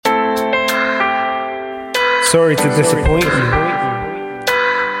Sorry to disappoint you.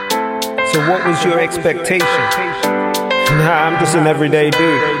 So what was your expectation? Nah, I'm just an everyday dude.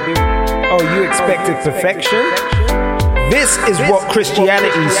 Oh, you expected perfection? This is what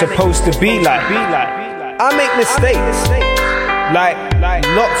Christianity is supposed to be like. I make mistakes. Like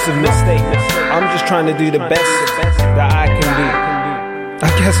lots of mistakes. I'm just trying to do the best that I can do. I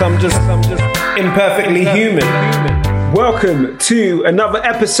guess I'm just imperfectly human. Welcome to another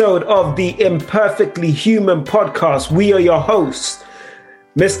episode of the Imperfectly Human podcast. We are your hosts,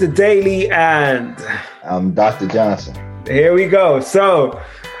 Mr. Daly and I'm Dr. Johnson. Here we go. So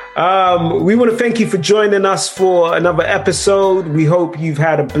we want to thank you for joining us for another episode. We hope you've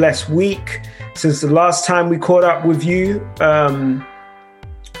had a blessed week since the last time we caught up with you.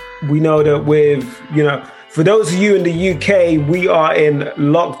 We know that for those of you in the UK, we are in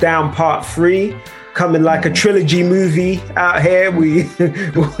lockdown part 3. Coming like a trilogy movie out here. We in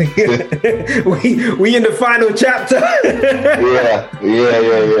the final chapter.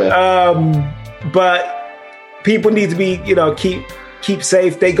 Yeah. But people need to be, keep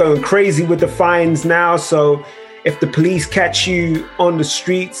safe. They're going crazy with the fines now. So if the police catch you on the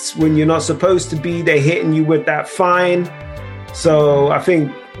streets when you're not supposed to be, they're hitting you with that fine. So I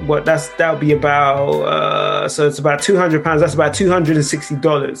think that'll be about. So it's about £200. That's about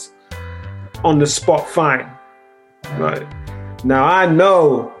 $260. On the spot fine. Right. Now I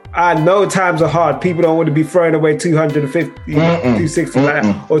know times are hard. People don't want to be throwing away 250, 260 like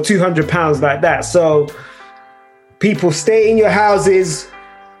that, or £200 like that. So people stay in your houses,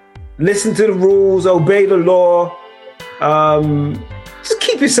 listen to the rules, obey the law. Just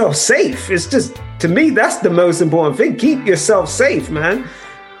keep yourself safe. It's just, to me, that's the most important thing. Keep yourself safe, man.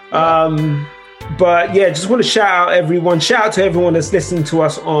 But yeah, just want to shout out to everyone that's listening to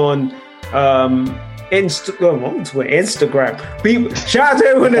us on Instagram. Shout out to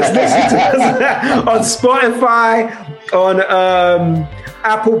everyone that's listening to us on Spotify, on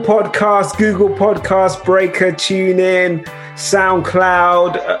Apple Podcasts, Google Podcasts, Breaker, TuneIn,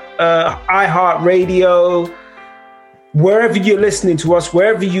 SoundCloud, iHeartRadio. Wherever you're listening to us,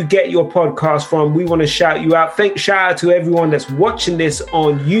 wherever you get your podcast from, we want to shout you out. Shout out to everyone that's watching this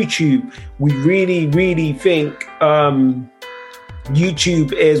on YouTube. We really, really think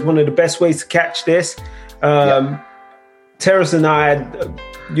YouTube is one of the best ways to catch this. Terrace and I,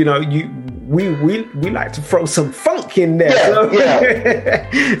 we like to throw some funk in there. We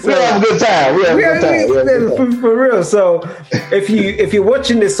have a good time. For real. So if you're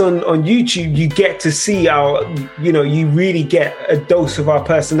watching this on YouTube, you get to see you really get a dose of our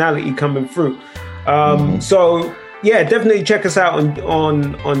personality coming through. So yeah, definitely check us out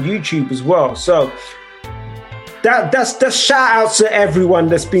on YouTube as well. So that's shout out to everyone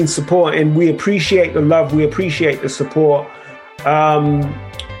that's been supporting. We appreciate the love. We appreciate the support.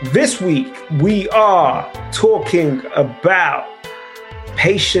 This week we are talking about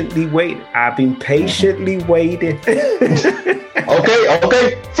patiently waiting. I've been patiently waiting. Okay,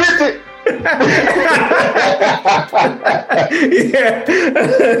 fix it.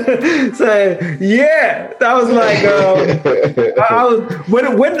 That was like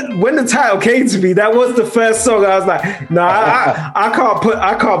when the title came to me, that was the first song. I was like,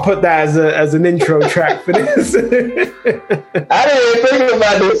 I can't put that as an intro track for this. I didn't even think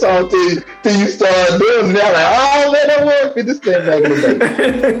about this song till you started doing it. I'm like, oh man, that worked. This thing back in the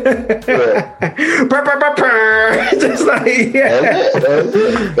day. Just like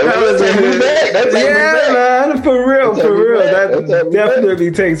man, for real. That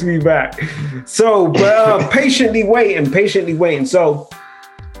definitely takes me back. So, patiently waiting. So,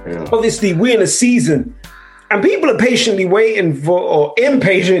 obviously, we're in a season, and people are impatiently waiting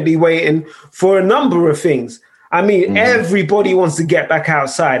for a number of things. I mean, everybody wants to get back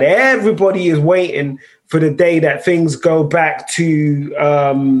outside. Everybody is waiting for the day that things go back to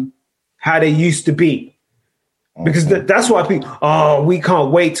how they used to be. Because that's why people, we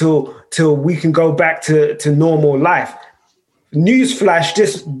can't wait till we can go back to normal life. Newsflash,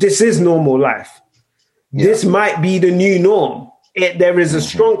 this is normal life. Yeah. This might be the new norm. There is a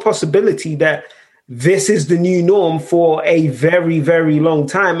strong possibility that this is the new norm for a very, very long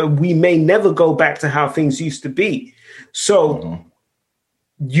time, and we may never go back to how things used to be. So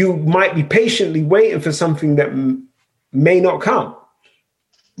you might be patiently waiting for something that may not come.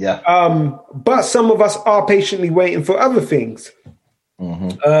 Yeah. But some of us are patiently waiting for other things.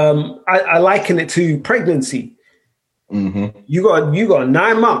 I liken it to pregnancy. You got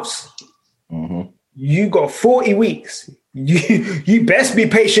 9 months. You got 40 weeks. You best be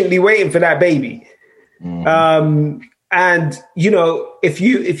patiently waiting for that baby. And if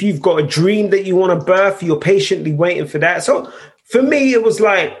you've got a dream that you want to birth, you're patiently waiting for that. So for me, it was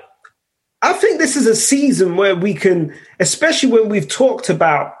like, I think this is a season where we can, especially when we've talked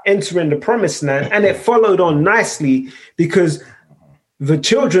about entering the promised land, and it followed on nicely because the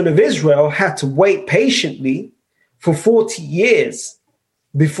children of Israel had to wait patiently for 40 years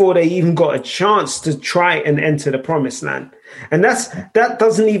before they even got a chance to try and enter the promised land. And that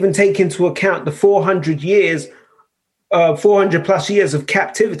doesn't even take into account the 400 plus years of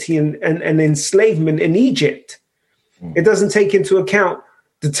captivity and enslavement in Egypt. It doesn't take into account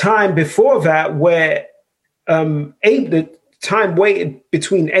the time before that where the time waited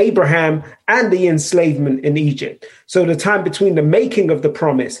between Abraham and the enslavement in Egypt. So the time between the making of the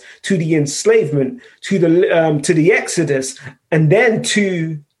promise to the enslavement, to the Exodus, and then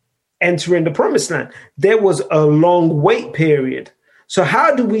to entering the promised land, there was a long wait period. So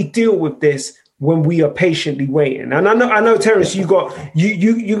how do we deal with this when we are patiently waiting? And I know, Terrence, you're gonna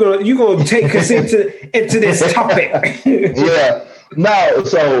take us into this topic. Yeah. No,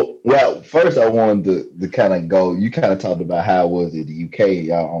 so first I wanted to kind of go. You kind of talked about how it was in the UK,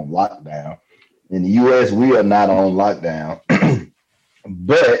 y'all on lockdown. In the US, we are not on lockdown,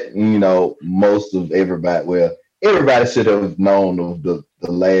 but most of everybody should have known of the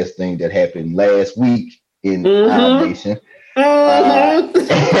last thing that happened last week in our nation.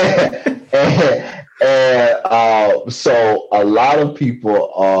 So a lot of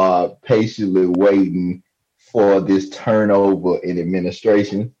people are patiently waiting for this turnover in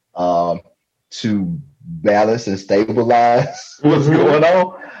administration to balance and stabilize what's going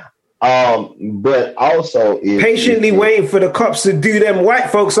on. But also patiently waiting for the cops to do them white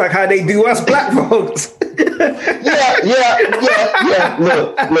folks like how they do us black folks. Yeah.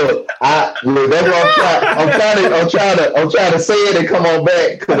 Look. That's what I'm trying to say it and come on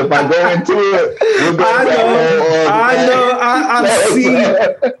back, because if I go into it, we'll go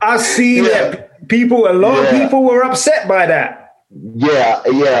I see that. A lot of people were upset by that. Yeah.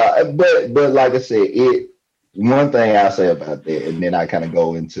 But like I said, one thing I'll say about that, and then I kind of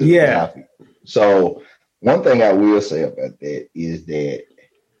go into the topic. So one thing I will say about that is that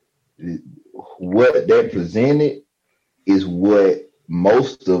what they presented is what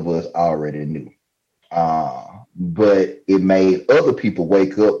most of us already knew. But it made other people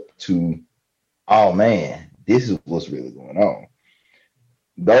wake up to, oh man, this is what's really going on.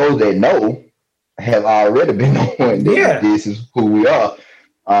 Those that know have already been knowing that this is who we are.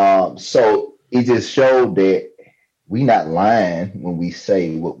 So it just showed that we not lying when we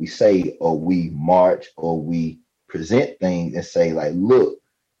say what we say, or we march, or we present things and say like, look,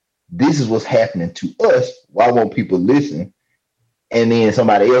 this is what's happening to us. Why won't people listen? And then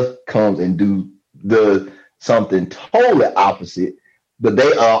somebody else comes and do something totally opposite, but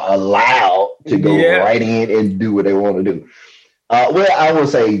they are allowed to go right in and do what they want to do. I would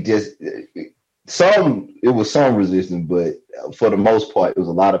say just it was some resistance, but for the most part, it was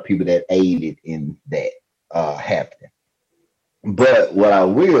a lot of people that aided in that happening. But what I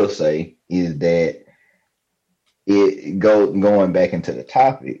will say is that going back into the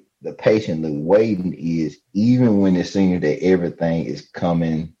topic, the patiently waiting is, even when it seems that everything is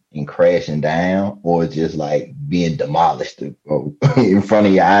coming and crashing down, or just like being demolished in front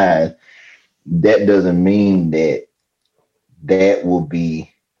of your eyes, that doesn't mean that will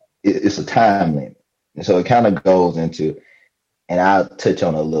be, it's a time limit. And so it kind of goes into, and I'll touch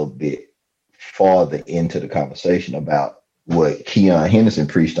on a little bit farther into the conversation about what Keon Henderson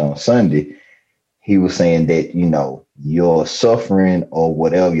preached on Sunday. He was saying that, your suffering or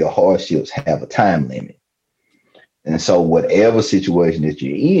whatever, your hardships have a time limit. And so whatever situation that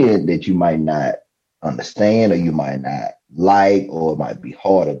you're in that you might not understand, or you might not like, or it might be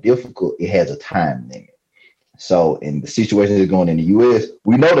hard or difficult, it has a time limit. So in the situation that's going in the US,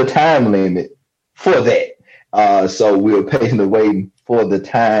 we know the time limit for that. So we're patiently waiting for the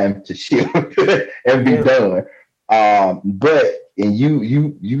time to shift and be done. And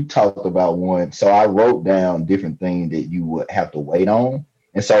you talked about one. So I wrote down different things that you would have to wait on.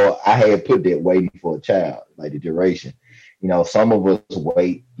 And so I had put that waiting for a child, like the duration. Some of us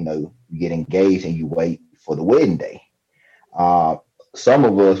wait, you get engaged and you wait for the wedding day. Some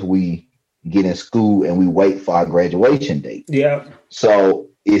of us, we get in school and we wait for our graduation date. Yeah. So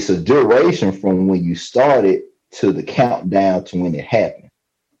it's a duration from when you started to the countdown to when it happened.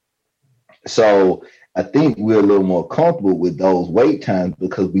 So I think we're a little more comfortable with those wait times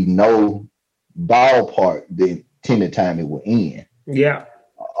because we know ballpark the intended time it will end. Yeah.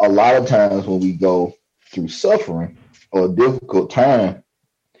 A lot of times when we go through suffering or a difficult time,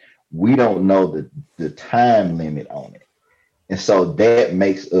 we don't know the time limit on it. And so that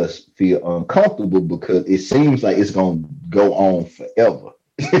makes us feel uncomfortable because it seems like it's going to go on forever.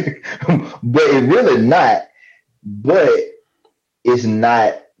 But it's really not. But it's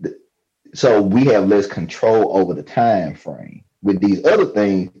not. So we have less control over the time frame. With these other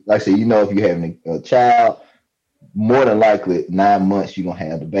things, like I said, if you're having a child, more than likely 9 months you're gonna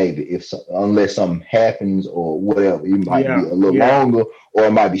have the baby. Unless something happens or whatever, it might be a little longer or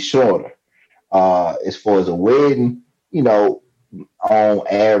it might be shorter. As far as a wedding, on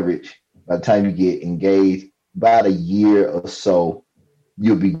average, by the time you get engaged, about a year or so,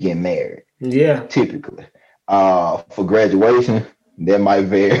 you'll be getting married. Yeah, typically. For graduation, that might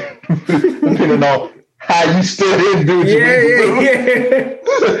vary depending on how you study. Yeah.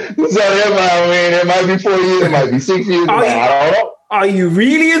 So that might be 4 years, it might be 6 years. I don't know. Are you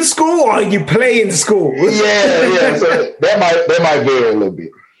really in school or are you playing school? Yeah. So that might vary a little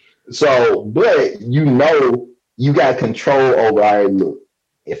bit. So, but you got control over. All right, look,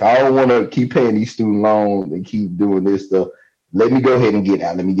 if I don't want to keep paying these student loans and keep doing this stuff, let me go ahead and get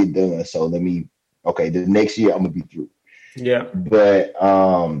out. Let me get done. So the next year I'm gonna be through. Yeah. But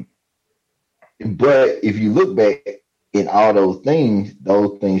if you look back in all those things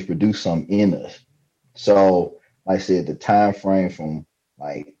produce something in us. So, like I said, the time frame from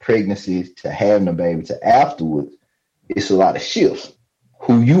like pregnancy to having a baby to afterwards, it's a lot of shifts.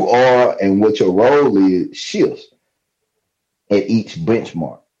 Who you are and what your role is shifts at each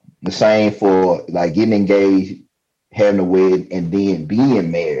benchmark. The same for like getting engaged, having a wedding, and then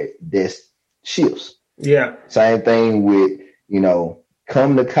being married. That's shifts. Yeah. Same thing with,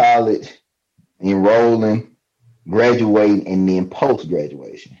 coming to college, enrolling, graduating, and then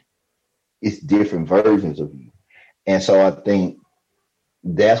post-graduation. It's different versions of you. And so I think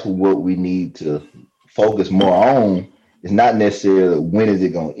that's what we need to focus more on. It's not necessarily when is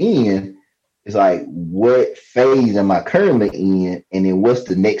it going to end. It's like, what phase am I currently in? And then what's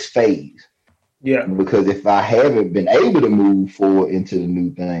the next phase? Yeah. Because if I haven't been able to move forward into the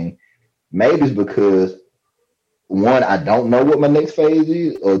new thing, maybe it's because, one, I don't know what my next phase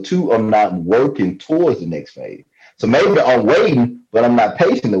is, or two, I'm not working towards the next phase. So maybe I'm waiting, but I'm not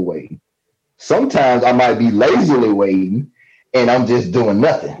patiently waiting. Sometimes I might be lazily waiting and I'm just doing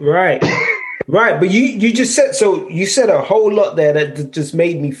nothing. Right. Right. But you just said a whole lot there that just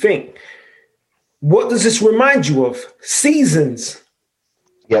made me think. What does this remind you of? Seasons.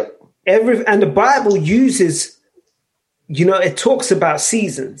 Yep. And the Bible uses, it talks about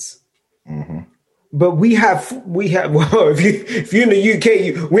seasons. Mm-hmm. But we have. Well, if you're in the UK,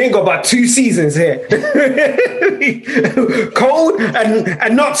 we ain't got about 2 seasons here: cold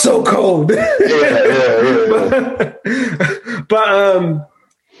and not so cold. But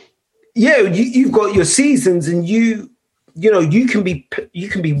you've got your seasons, and you can be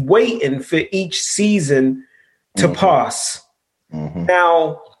waiting for each season to pass. Mm-hmm.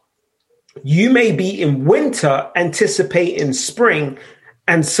 Now, you may be in winter anticipating spring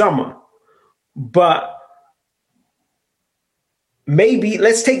and summer. But maybe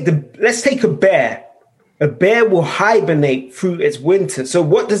let's take a bear. A bear will hibernate through its winter. So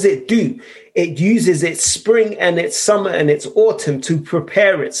what does it do? It uses its spring and its summer and its autumn to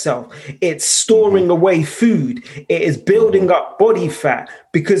prepare itself. It's storing away food. It is building up body fat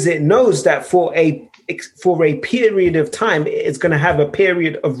because it knows that for a period of time, it's going to have a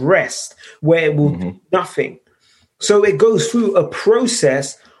period of rest where it will do nothing. So it goes through a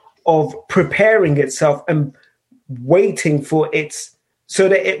process of preparing itself and waiting for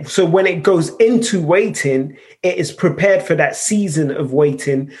so when it goes into waiting, it is prepared for that season of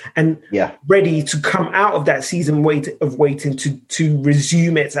waiting and ready to come out of that season of waiting to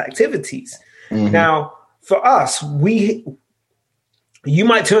resume its activities. Mm-hmm. Now, for us, you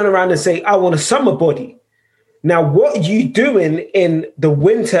might turn around and say, I want a summer body. Now, what are you doing in the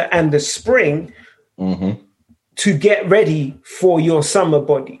winter and the spring to get ready for your summer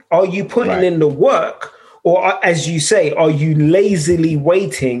body? Are you putting in the work, or as you say, are you lazily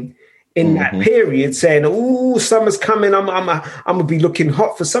waiting in that period saying, oh, summer's coming, I'm gonna be looking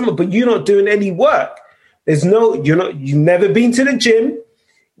hot for summer, but you're not doing any work? You've never been to the gym.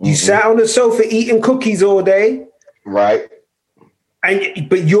 You sat on the sofa eating cookies all day. Right.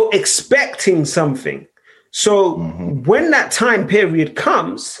 But you're expecting something. So when that time period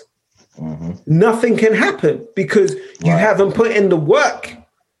comes, nothing can happen because you haven't put in the work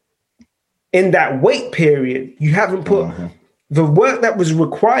in that wait period. You haven't put the work that was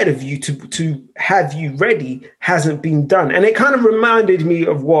required of you to have you ready hasn't been done. And it kind of reminded me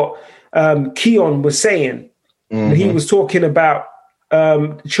of what Keon was saying when he was talking about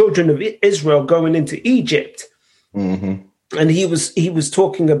children of Israel going into Egypt. And he was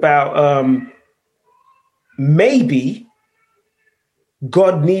talking about maybe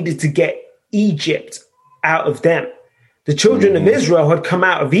God needed to get Egypt out of them. The children of Israel had come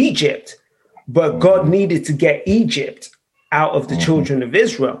out of Egypt, but God needed to get Egypt out of the children of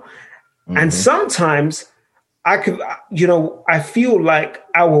Israel. And sometimes I feel like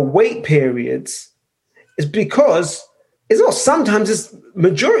our wait periods is because it's not sometimes, it's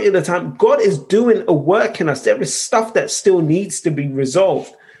majority of the time, God is doing a work in us. There is stuff that still needs to be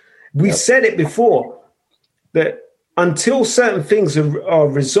resolved. We said it before, that until certain things are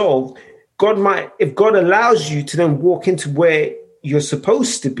resolved, if God allows you to then walk into where you're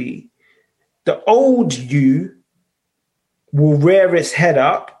supposed to be, the old you will rear its head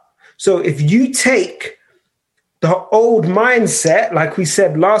up. So if you take the old mindset, like we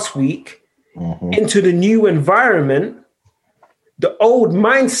said last week, into the new environment, the old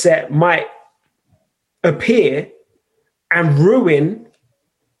mindset might appear and ruin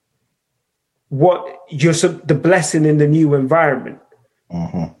the blessing in the new environment.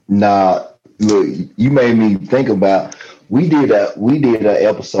 Nah, look, you made me think about, we did an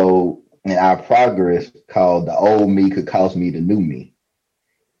episode in our progress called "The Old Me Could Cost Me the New Me,"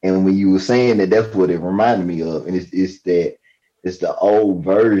 and when you were saying that, that's what it reminded me of, and it's the old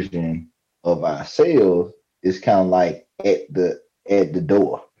version of ourselves. It's kind of like at the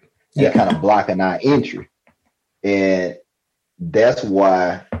door, and kind of blocking our entry, and that's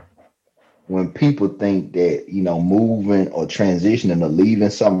why when people think that, moving or transitioning or leaving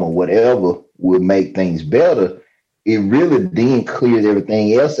something or whatever would make things better, it really then clears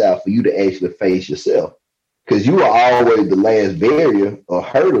everything else out for you to actually face yourself. Because you are always the last barrier or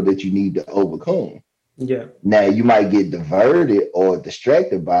hurdle that you need to overcome. Yeah. Now, you might get diverted or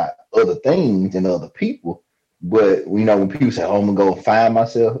distracted by other things and other people. But, when people say, I'm going to go find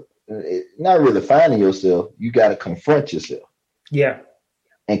myself, not really finding yourself. You got to confront yourself. Yeah.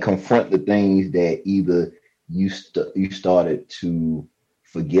 And confront the things that either you started to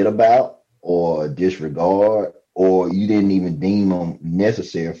forget about or disregard, or you didn't even deem them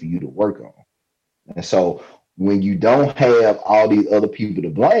necessary for you to work on. And so when you don't have all these other people to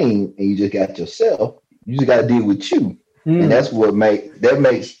blame and you just got yourself, you just got to deal with you. And that's what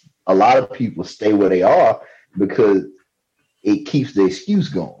makes a lot of people stay where they are, because it keeps the excuse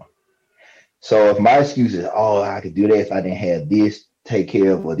going. So if my excuse is, I could do that if I didn't have this take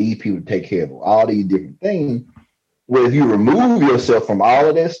care of, or these people take care of, all these different things. Well, if you remove yourself from all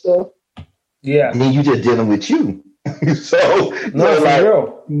of that stuff, then you're just dealing with you. Real.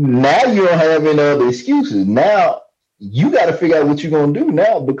 Now you don't have any other excuses. Now you got to figure out what you're going to do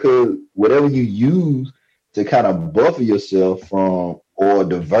now, because whatever you use to kind of buffer yourself from or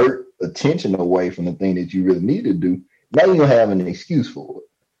divert attention away from the thing that you really need to do, now you don't have an excuse for it.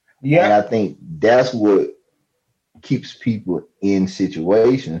 Yeah. And I think that's what keeps people in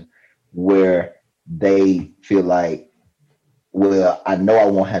situations where they feel like, well, I know I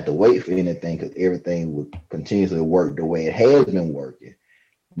won't have to wait for anything because everything will continuously work the way it has been working.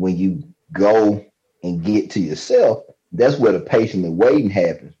 When you go and get to yourself, that's where the patiently waiting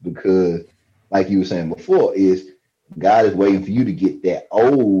happens, because like you were saying before, is God is waiting for you to get that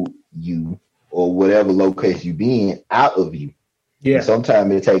old you or whatever location you be in out of you. Yeah. And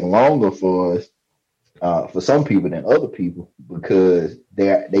sometimes it takes longer for us, for some people than other people, because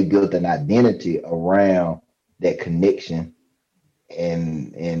they built an identity around that connection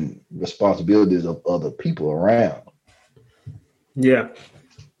and responsibilities of other people around. Yeah.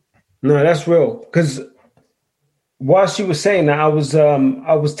 No, that's real. Because whilst you were saying that, I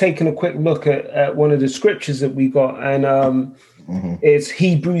was taking a quick look at one of the scriptures that we got, and it's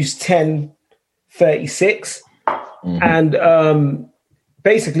Hebrews 10:36, and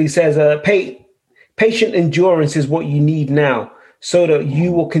basically says, patient endurance is what you need now, so that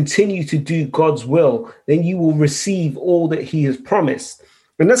you will continue to do God's will. Then you will receive all that He has promised.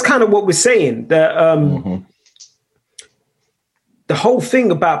 And that's kind of what we're saying. That the whole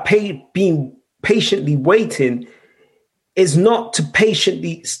thing about being patiently waiting is not to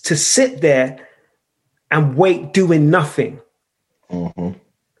sit there and wait doing nothing.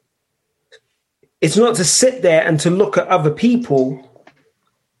 It's not to sit there and to look at other people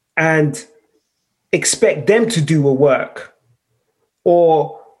and expect them to do a work,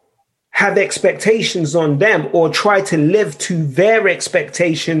 or have expectations on them, or try to live to their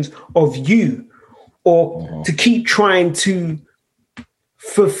expectations of you, or to keep trying to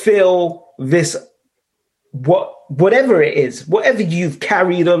fulfill this, whatever it is, whatever you've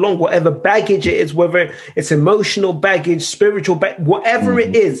carried along, whatever baggage it is, whether it's emotional baggage, spiritual baggage, whatever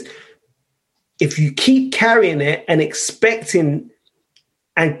it is, if you keep carrying it and expecting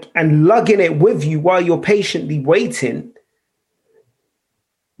and lugging it with you while you're patiently waiting,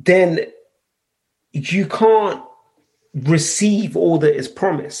 then you can't receive all that is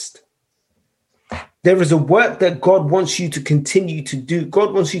promised. There is a work that God wants you to continue to do.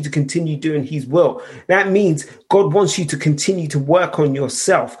 God wants you to continue doing his will. That means God wants you to continue to work on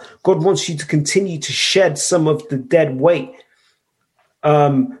yourself. God wants you to continue to shed some of the dead weight.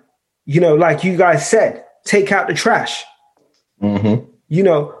 Like you guys said, take out the trash. Mm-hmm.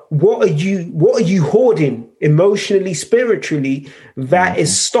 What are you hoarding emotionally, spiritually, that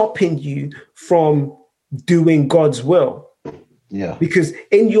is stopping you from doing God's will? Yeah. Because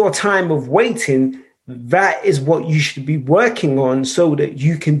in your time of waiting, that is what you should be working on so that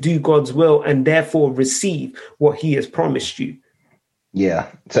you can do God's will and therefore receive what he has promised you. Yeah.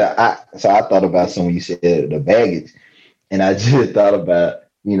 So I thought about some when you said the baggage, and I just thought about,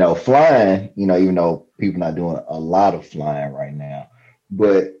 flying, even though people not doing a lot of flying right now,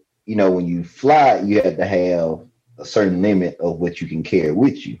 but when you fly, you have to have a certain limit of what you can carry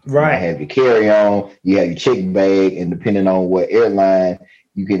with you. Right. You have your carry-on, you have your check bag, and depending on what airline,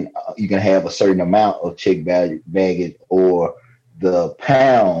 you can have a certain amount of check baggage or the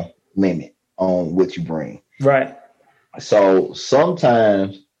pound limit on what you bring. Right. So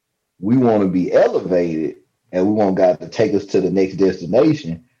sometimes we want to be elevated and we want God to take us to the next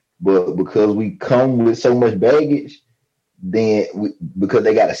destination, but because we come with so much baggage, then because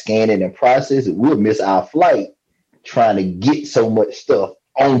they got to scan it and process it, we'll miss our flight trying to get so much stuff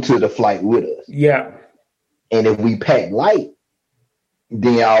onto the flight with us. Yeah. And if we pack light,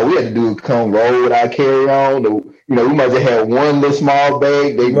 then all we had to do is come roll with our carry-on. We might just have one little small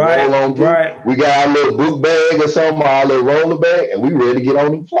bag they roll on through. Right. We got our little book bag or something, our little roller bag, and we ready to get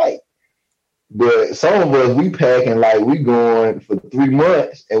on the flight. But some of us, we packing like we going for 3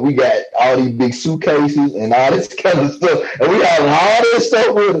 months, and we got all these big suitcases and all this kind of stuff, and we have all this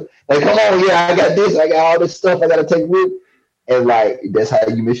stuff with us. Like, come on, yeah, I got this, I got all this stuff I got to take with, and like that's how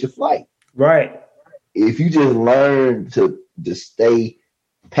you miss your flight. Right. If you just learn to stay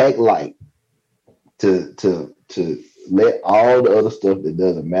pack light, to let all the other stuff that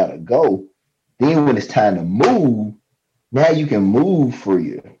doesn't matter go, then when it's time to move, now you can move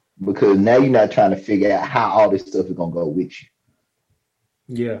freer. Because now you're not trying to figure out how all this stuff is going to go with you.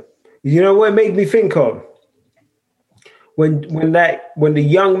 Yeah. You know what it made me think of? When the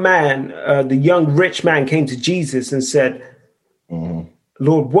young man, the young rich man came to Jesus and said,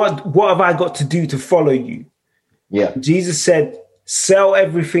 Lord, what have I got to do to follow you? Yeah. Jesus said, sell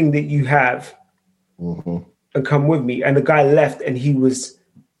everything that you have and come with me. And the guy left and he was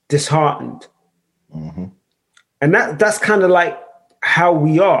disheartened. And that's kind of like how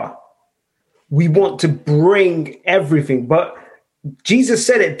we are. We want to bring everything, but Jesus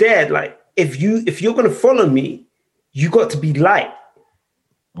said it there, like if you're going to follow me, you got to be light.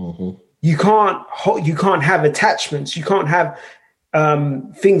 You can't have attachments. You can't have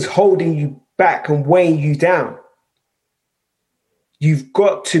things holding you back and weighing you down. You've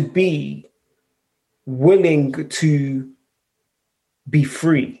got to be willing to be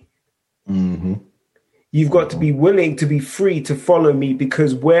free. You've got to be willing to be free to follow me,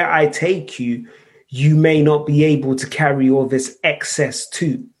 because where I take you, you may not be able to carry all this excess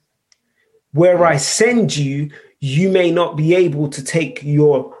too. Where I send you, you may not be able to take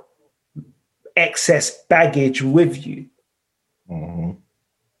your excess baggage with you.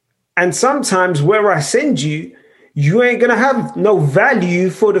 And sometimes where I send you, you ain't going to have no value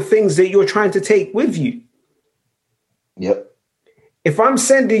for the things that you're trying to take with you. Yep. If I'm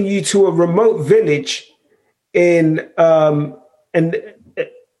sending you to a remote village in a,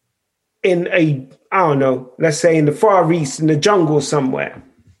 I don't know, let's say in the Far East, in the jungle somewhere.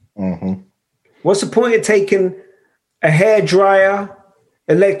 What's the point of taking a hairdryer,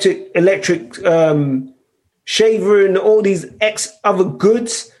 electric shaver, and all these other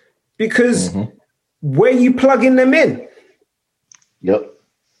goods? Because where you plugging them in? Yep.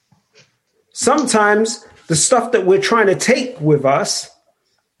 Sometimes the stuff that we're trying to take with us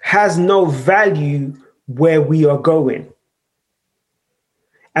has no value where we are going.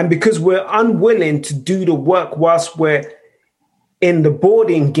 And because we're unwilling to do the work whilst we're in the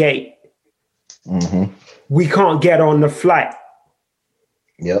boarding gate, we can't get on the flight.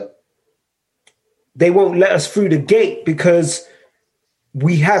 Yep. They won't let us through the gate because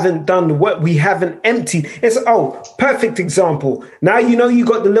we haven't done the work. We haven't emptied. Perfect example. Now you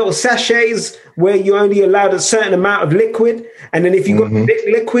got the little sachets where you're only allowed a certain amount of liquid. And then if you got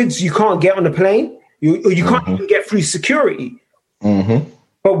liquids, you can't get on the plane. You can't even get through security.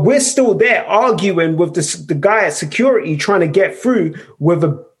 But we're still there arguing with the guy at security trying to get through with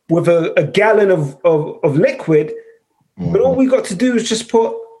a gallon of liquid. But all we got to do is just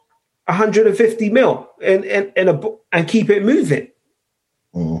put 150 mil and keep it moving.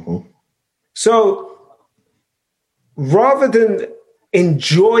 So rather than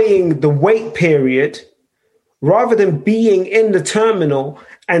enjoying the wait period rather than being in the terminal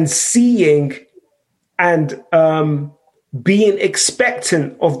and seeing and being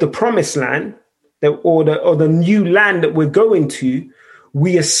expectant of the promised land or the new land that we're going to.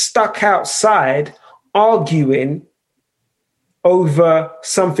 We are stuck outside arguing over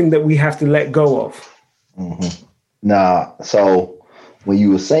something that we have to let go of. Mm-hmm. Nah, so when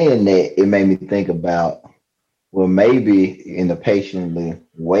you were saying that, it made me think about, well, maybe in the patiently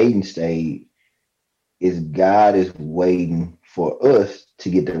waiting stage, is God is waiting for us to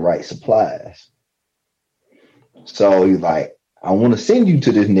get the right supplies. So he's like, I want to send you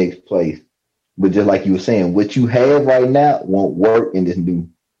to this next place. But just like you were saying, what you have right now won't work in this new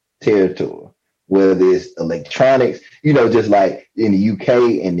territory. Whether it's electronics, just like in the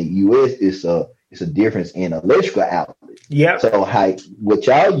UK and the US, it's a difference in electrical outlet. Yeah. So what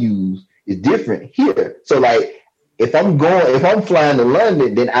y'all use is different here. So like if I'm flying to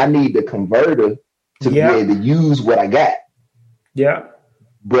London, then I need the converter to be able to use what I got. Yeah.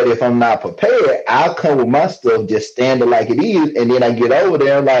 But if I'm not prepared, I'll come with my stuff just standard like it is, and then I get over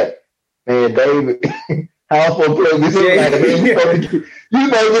there and like, man, David, how I'm supposed to plug this in? Like, man, you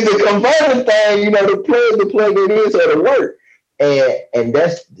know, get the converter thing, the plug it in so it'll work. And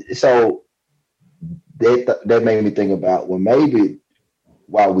that's so that made me think about, well, maybe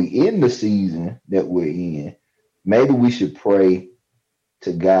while we in the season that we're in, maybe we should pray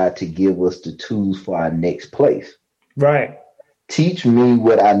to God to give us the tools for our next place. Right. Teach me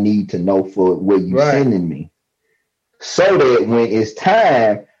what I need to know for where you're sending me, so that when it's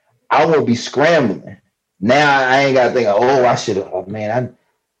time, I won't be scrambling. Now I ain't got to think, I should have.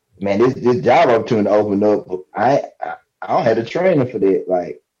 This job opportunity opened up. I don't have the training for that.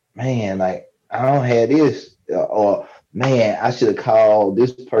 Like, man, like I don't have this, or man, I should have called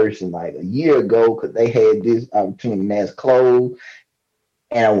this person like a year ago because they had this opportunity that's closed.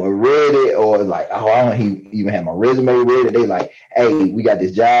 And I wasn't ready, or like, I don't even have my resume ready. They like, hey, we got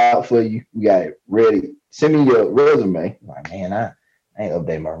this job for you. We got it ready. Send me your resume. I'm like, man, I ain't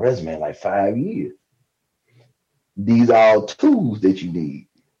updated my resume in like 5 years. These are all tools that you need.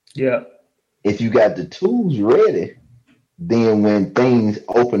 Yeah. If you got the tools ready, then when things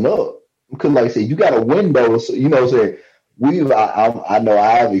open up, because like I said, you got a window. So, what I'm saying? I know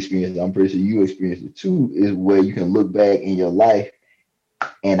I've experienced it. I'm pretty sure you experienced it too, is where you can look back in your life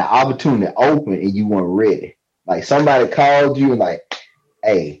and the opportunity opened and you weren't ready. Like somebody called you and like,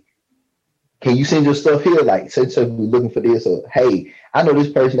 hey, can you send your stuff here? Like, so we're looking for this, or hey, I know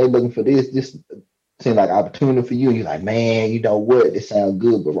this person, they looking for this. This seems like opportunity for you. And you're like, man, you know what? This sounds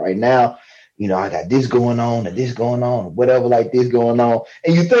good, but right now, I got this going on and this going on, or whatever, like this going on.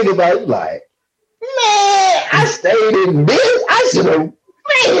 And you think about it like, man, I stayed in this. I should have.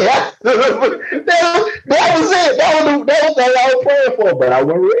 Man, that was it. That was what I was praying for, but I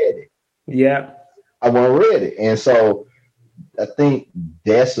wasn't ready. Yeah. I wasn't ready. And so I think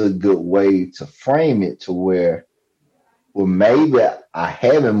that's a good way to frame it, to where, well, maybe I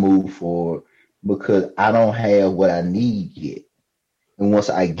haven't moved forward because I don't have what I need yet. And once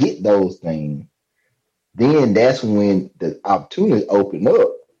I get those things, then that's when the opportunities open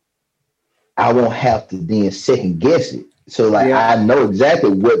up. I won't have to then second guess it. So like I know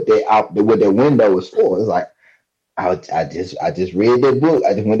exactly what that window is for. It's like I just read that book.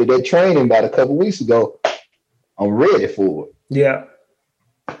 I just went to that training about a couple weeks ago. I'm ready for it. Yeah.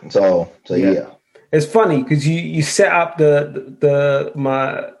 So yeah. It's funny because you set up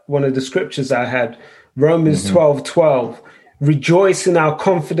my one of the scriptures I had, Romans 12:12. Rejoice in our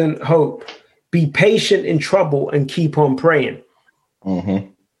confident hope. Be patient in trouble and keep on praying. Mm-hmm.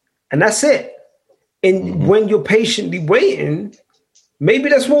 And that's it. And when you're patiently waiting, maybe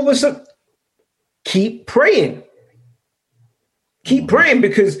that's what we're saying. Keep praying. Keep praying,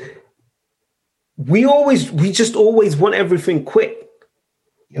 because we just always want everything quick.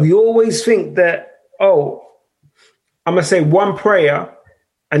 Yep. We always think that, I'm gonna say one prayer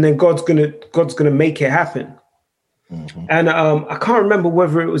and then God's gonna make it happen. Mm-hmm. And I can't remember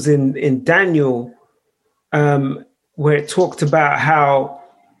whether it was in Daniel, where it talked about how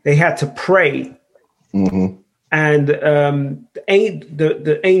they had to pray. Mm-hmm. And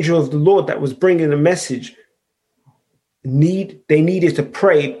the angel of the Lord that was bringing the message, they needed to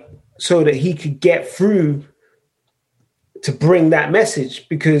pray so that he could get through to bring that message,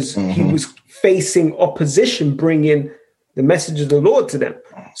 because he was facing opposition bringing the message of the Lord to them.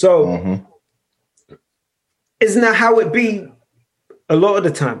 So isn't that how it be a lot of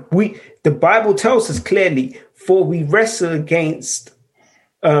the time? The Bible tells us clearly, for we do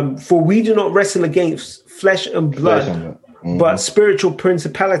not wrestle against flesh and blood, but spiritual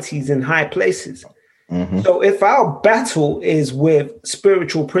principalities in high places. Mm-hmm. So if our battle is with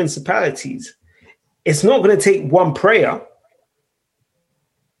spiritual principalities, it's not going to take one prayer.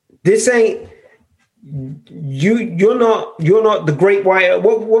 This ain't you're not the Great White.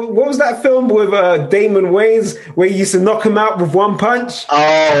 What was that film with Damon Wayans where he used to knock him out with one punch?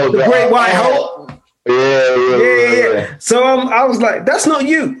 Oh, the Great White Hope. Yeah. So I was like, that's not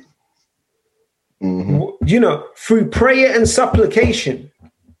you. Mm-hmm. Through prayer and supplication,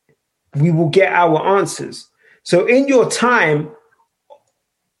 we will get our answers. So in your time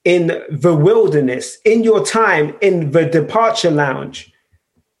in the wilderness, in your time in the departure lounge,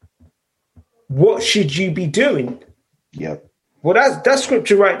 what should you be doing? Yep. Well, that's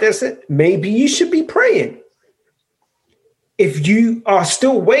scripture right there. Said maybe you should be praying. If you are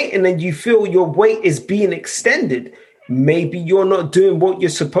still waiting and you feel your wait is being extended, maybe you're not doing what you're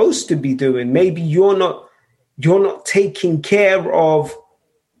supposed to be doing. Maybe you're not taking care of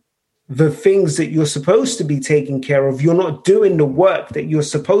the things that you're supposed to be taking care of. You're not doing the work that you're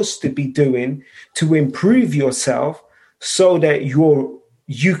supposed to be doing to improve yourself so that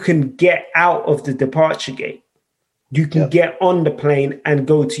you can get out of the departure gate. You can get on the plane and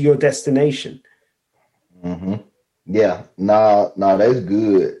go to your destination. Mm-hmm. Yeah, no, that's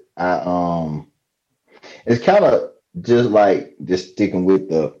good. It's kind of just sticking with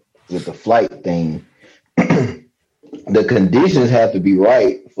the flight thing. The conditions have to be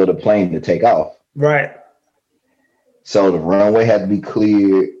right for the plane to take off. Right. So the runway had to be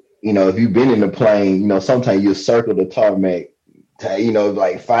clear. If you've been in the plane, sometimes you'll circle the tarmac,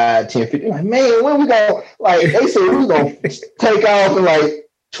 like 5, 10, 15. Like, man, when we going? Like, they said we was going to take off in like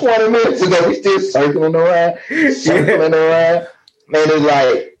 20 minutes ago. We still circling around. And it's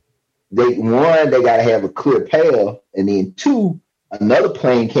like, they got to have a clear path. And then 2, another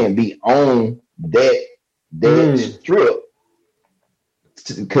plane can't be on that strip.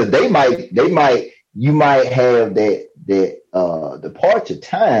 Because you might have that departure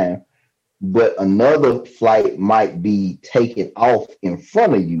time, but another flight might be taken off in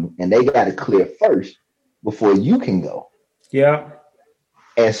front of you, and they got to clear first before you can go. Yeah.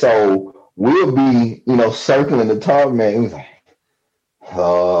 And so we'll be, circling the tarmac. It was like,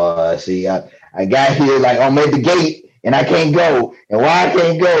 oh, see, I got here, like, I'm at the gate, and I can't go. And why I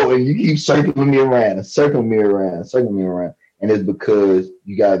can't go? And you keep circling me around. And it's because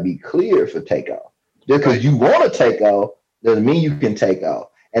you got to be cleared for takeoff. Just because you want to take off doesn't mean you can take off.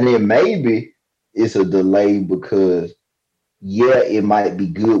 And then maybe it's a delay because, it might be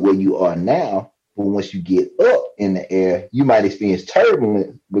good where you are now, but once you get up in the air, you might experience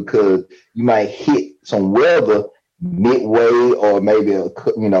turbulence because you might hit some weather midway or maybe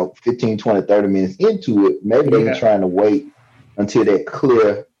 15, 20, 30 minutes into it. Maybe they're trying to wait until they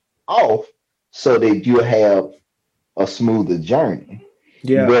clear off so that you have a smoother journey.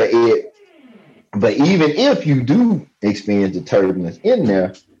 Yeah. But even if you do experience the turbulence in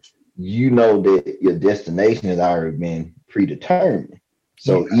there, that your destination has already been predetermined.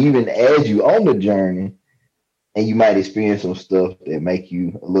 So even as you on the journey, and you might experience some stuff that make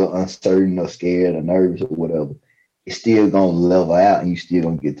you a little uncertain or scared or nervous or whatever, it's still gonna level out and you still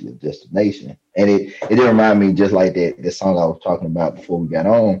gonna get to the destination. And it did remind me just like that song I was talking about before we got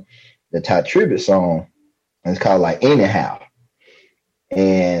on, the Ty Tribbett song. And it's called like Anyhow.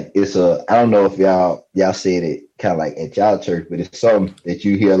 And it's I don't know if y'all said it kind of like at y'all church, but it's something that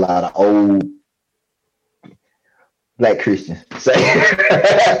you hear a lot of old Black Christians say.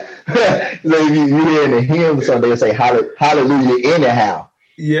 So if you hear in the hymn or something, they'll say hallelujah anyhow.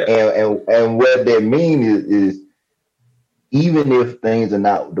 Yeah. And what that means is even if things are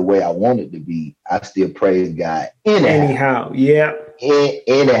not the way I want it to be, I still praise God anyhow. Yeah.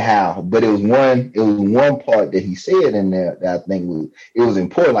 Anyhow, but it was one part that he said in there that I think was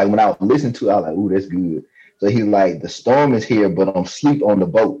important. Like when I was listening to it, I was like, "Ooh, that's good." So he's like, "The storm is here, but I'm asleep on the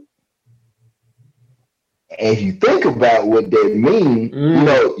boat." And if you think about what that means,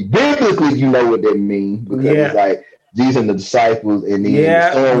 biblically, you know what that means because it's like Jesus and the disciples, and then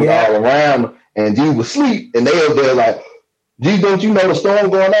the storm was all around them, and Jesus was asleep, and they were there like, "Jesus, don't you know the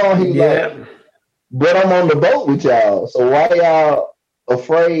storm going on?" He's like, "But I'm on the boat with y'all, so why y'all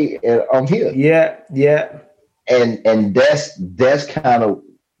afraid? And I'm here." Yeah. And that's kind of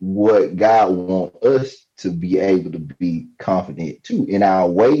what God wants us to be able to be confident too in our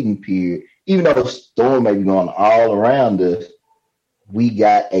waiting period. Even though the storm may be going all around us, we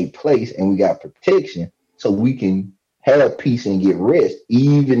got a place and we got protection, so we can have peace and get rest,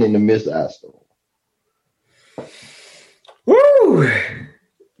 even in the midst of our storm. Woo!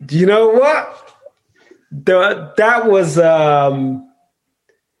 You know what? That was.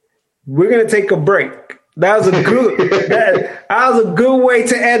 We're gonna take a break. That was a good. that was a good way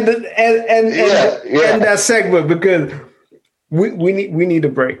to end that segment because we need a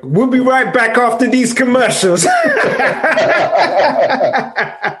break. We'll be right back after these commercials.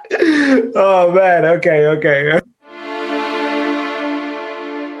 Oh man. Okay.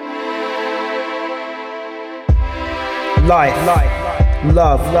 Life,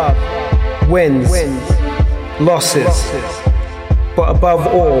 love, wins, losses, but above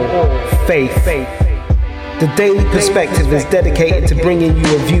all, faith. The Daily Perspective is dedicated to bringing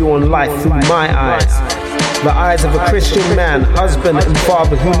you a view on life through my eyes. The eyes of a Christian man, husband and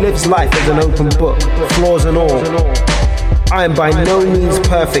father who lives life as an open book, flaws and all. I am by no means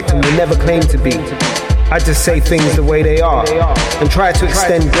perfect and will never claim to be. I just say things the way they are and try to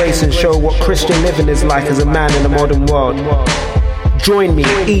extend grace and show what Christian living is like as a man in a modern world. Join me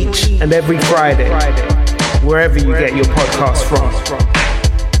each and every Friday, wherever you get your podcasts from.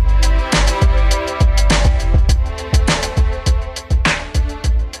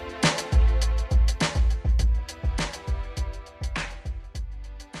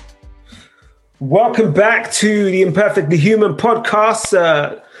 Welcome back to the Imperfectly Human podcast.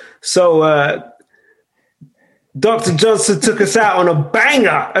 Dr. Johnson took us out on a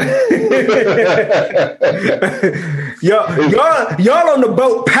banger. y'all on the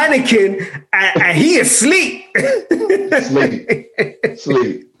boat panicking, and he is asleep.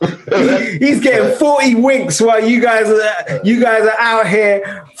 Sleep. He's getting 40 winks while you guys are out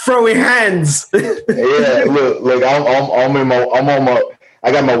here throwing hands. Yeah, look,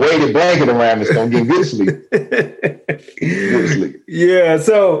 I got my weighted blanket around me. It's gonna get good sleep. Yeah.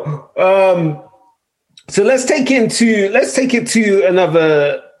 So let's take it to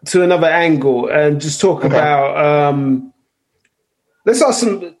another angle and just talk about let's ask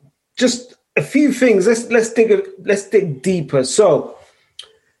just a few things. Let's dig deeper. So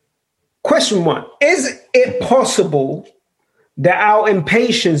question 1, is it possible that our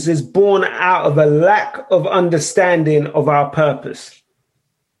impatience is born out of a lack of understanding of our purpose?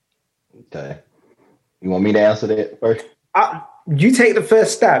 Okay. You want me to answer that first? You take the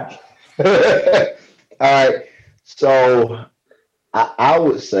first stab. All right. So I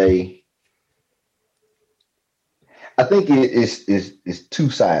would say, I think it's two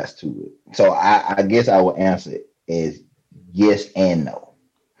sides to it. So I guess I would answer it as yes and no.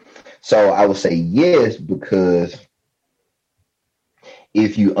 So I would say yes, because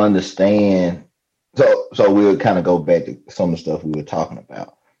if you understand, so we'll kind of go back to some of the stuff we were talking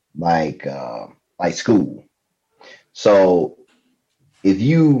about, like school. So if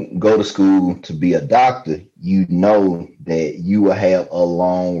you go to school to be a doctor, you know that you will have a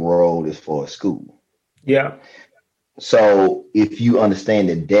long road as far as school. Yeah. So if you understand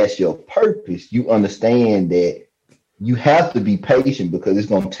that that's your purpose, you understand that you have to be patient because it's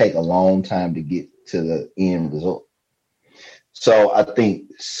going to take a long time to get to the end result. So I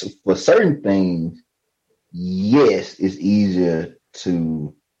think for certain things, yes, it's easier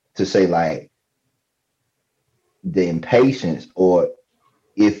to say like the impatience, or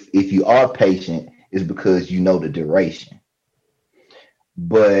if you are patient, it's because you know the duration.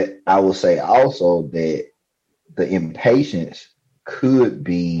 But I will say also that the impatience could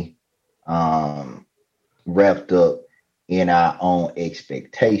be wrapped up in our own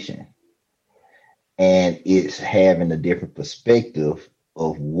expectation, and it's having a different perspective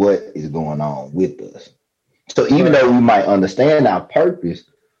of what is going on with us. So even though we might understand our purpose,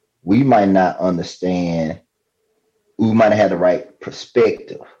 we might not understand. We might have the right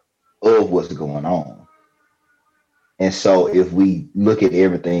perspective of what's going on. And so if we look at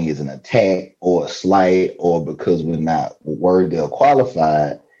everything as an attack or a slight, or because we're not worthy or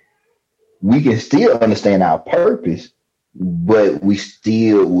qualified, we can still understand our purpose, but we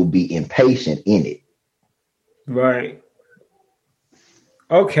still will be impatient in it. Right.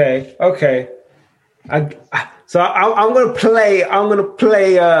 Okay. So I'm gonna play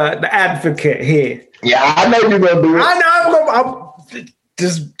the advocate here. Yeah, I know you're gonna do it. I'm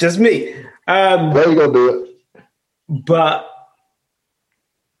just me. There you gonna do it. But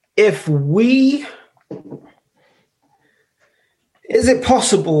is it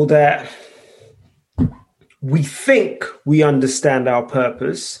possible that we think we understand our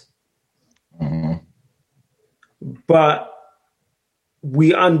purpose, but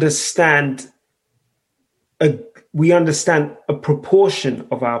we understand a proportion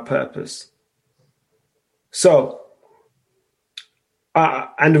of our purpose? So,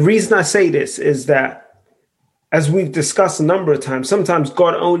 and the reason I say this is that, as we've discussed a number of times, sometimes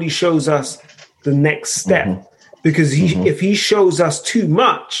God only shows us the next step, because if he shows us too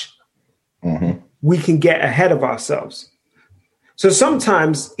much, we can get ahead of ourselves. So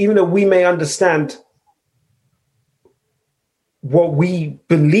sometimes, even though we may understand what we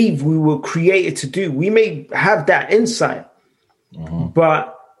believe we were created to do. We may have that insight,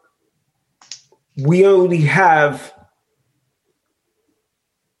 but we only have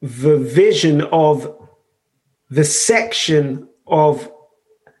the vision of the section of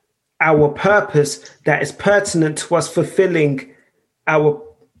our purpose that is pertinent to us fulfilling our,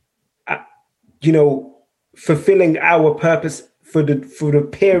 fulfilling our purpose for the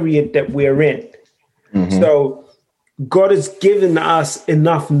period that we're in. So God has given us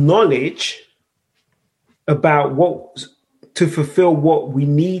enough knowledge about what to fulfill what we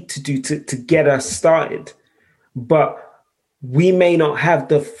need to do to get us started, but we may not have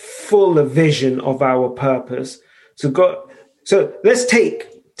the fuller vision of our purpose. So let's take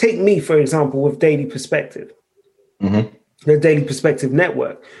me, for example, with Daily Perspective, the Daily Perspective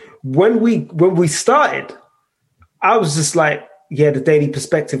Network. When we started, I was just like, the Daily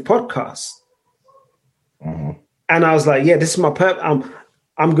Perspective podcast. And I was like, this is my purpose.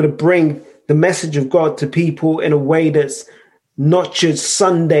 I'm going to bring the message of God to people in a way that's not just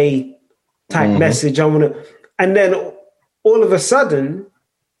Sunday type message. And then all of a sudden,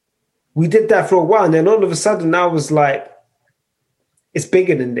 we did that for a while. And then all of a sudden, I was like, it's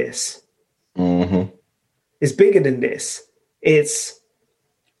bigger than this. It's bigger than this.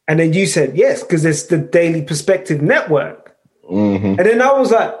 And then you said, yes, because it's the Daily Perspective Network. And then I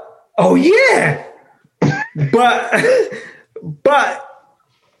was like, oh yeah. But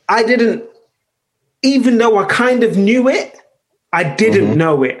I didn't, even though I kind of knew it, I didn't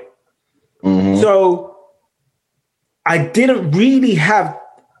know it. So I didn't really have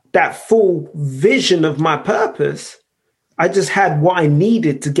that full vision of my purpose. I just had what I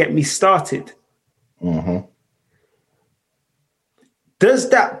needed to get me started. Does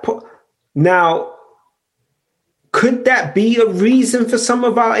that now, could that be a reason for some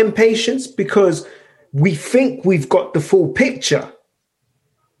of our impatience? Because we think we've got the full picture.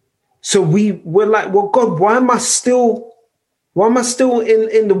 So we're like, well, God, why am I still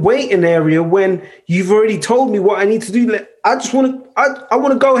in the waiting area when you've already told me what I need to do? I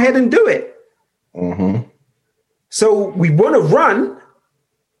want to go ahead and do it. So we want to run,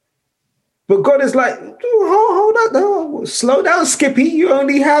 but God is like, hold up, slow down, Skippy. You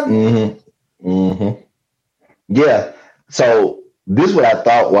only have. Yeah. So this is what I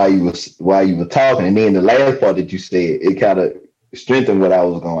thought while you were talking, and then the last part that you said, it kind of strengthened what I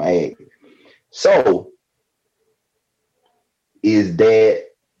was going to add. So is that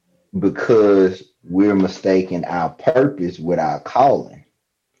because we're mistaking our purpose with our calling?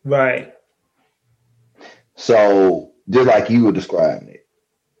 Right. So just like you were describing it,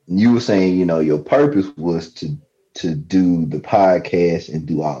 you were saying, your purpose was to do the podcast and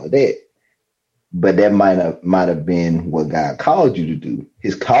do all of that. But that might have been what God called you to do.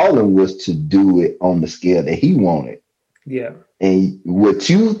 His calling was to do it on the scale that he wanted. Yeah. And what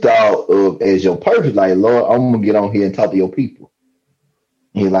you thought of as your purpose, like, Lord, I'm going to get on here and talk to your people.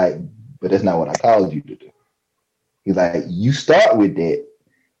 And he's like, but that's not what I called you to do. He's like, you start with that.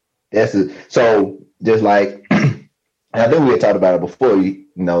 So just like, and I think we had talked about it before,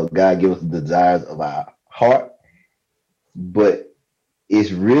 God gives us the desires of our heart, but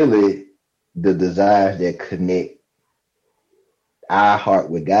it's really the desires that connect our heart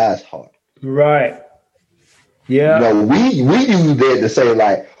with God's heart. Right. Yeah. We use that to say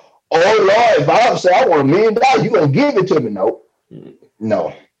like, oh Lord, if I say I want $1 million, you're going to give it to me.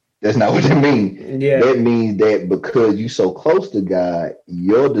 No, that's not what that means. Yeah. That means that because you're so close to God,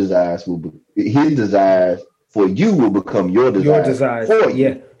 your desires his desires for you will become your desires for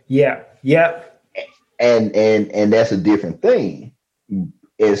you. Yeah. And that's a different thing.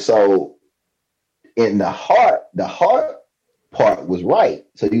 And so in the heart part was right.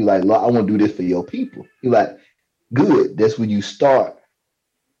 So you like, Lord, I want to do this for your people. You're like, good. That's when you start.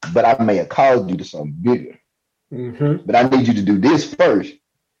 But I may have called you to something bigger. But I need you to do this first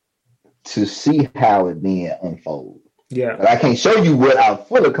to see how it then unfolds. Yeah. But I can't show you what I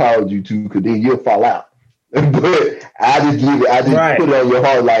fully called you to, because then you'll fall out. But I just put it on your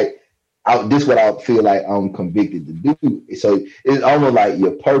heart like, this is what I feel like I'm convicted to do. So it's almost like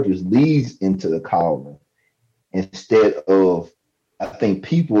your purpose leads into the calling instead of, I think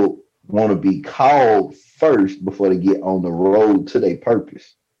people want to be called first before they get on the road to their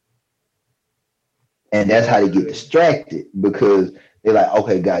purpose. And that's how they get distracted, because they're like,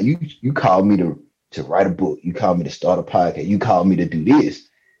 okay, God, you called me to write a book. You called me to start a podcast. You called me to do this.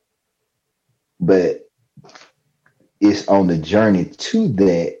 But it's on the journey to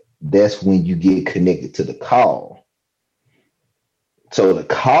that. That's when you get connected to the call. So the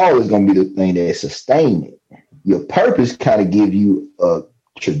call is going to be the thing that sustains it. Your purpose kind of give you a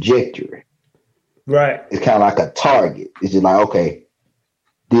trajectory. Right. It's kind of like a target. It's just like, okay,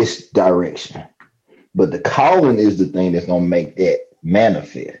 this direction. But the calling is the thing that's gonna make that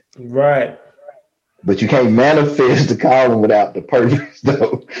manifest. Right. But you can't manifest the calling without the purpose,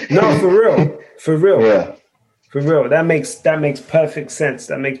 though. No, for real. For real. Yeah. For real. That makes perfect sense.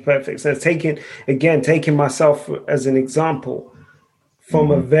 That makes perfect sense. Taking myself as an example,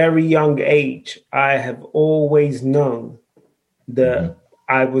 from a very young age, I have always known that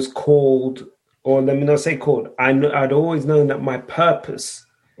I was called, or let me not say called, I'd always known that my purpose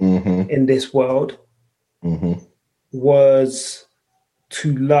in this world was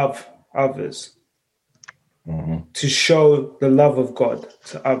to love others, to show the love of God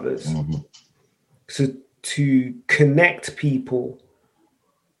to others, to connect people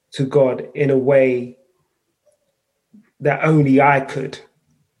to God in a way that only I could.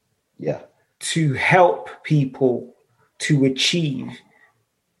 Yeah. To help people to achieve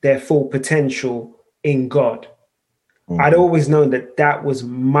their full potential in God. I'd always known that that was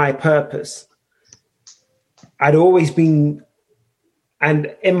my purpose. I'd always been,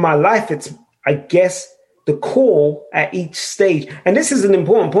 and in my life, it's, I guess, the call at each stage. And this is an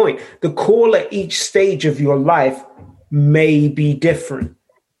important point. The call at each stage of your life may be different.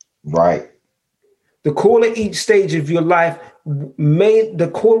 Right. The call at each stage of your life when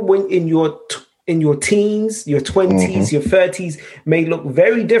in your teens, your 20s, your 30s may look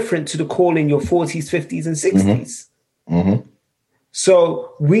very different to the call in your 40s, 50s, and 60s.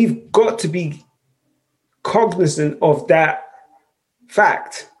 So we've got to be cognizant of that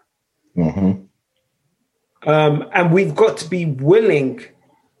fact. And we've got to be willing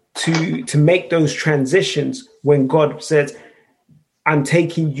to make those transitions when God says, I'm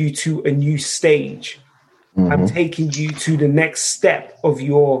taking you to a new stage. I'm taking you to the next step of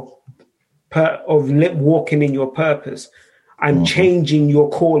walking in your purpose. I'm changing your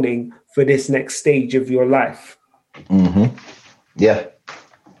calling for this next stage of your life. Yeah.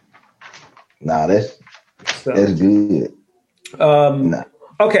 Nah, that's good.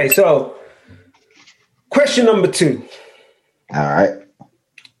 Okay, so question number 2. All right.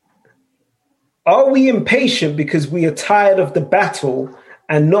 Are we impatient because we are tired of the battle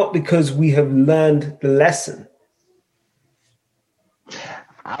and not because we have learned the lesson?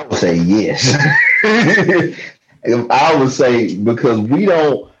 I would say yes. I would say because we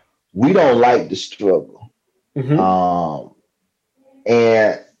don't like the struggle.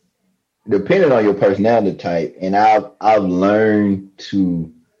 And depending on your personality type, and I've learned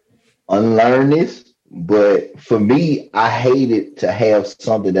to unlearn this. But for me, I hated to have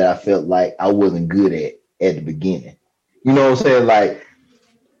something that I felt like I wasn't good at the beginning. You know what I'm saying? Like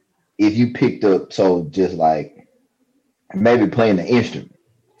if you picked up, so just like maybe playing the instrument.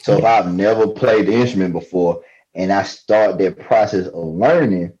 So if I've never played the instrument before and I start that process of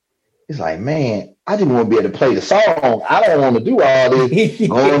learning, it's like, man, I just want to be able to play the song. I don't want to do all this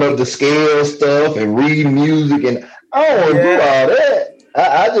going up the scale stuff and read music, and I don't want to do all that.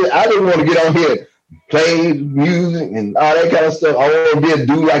 I just want to get on here, play music and all that kind of stuff. I want to be able to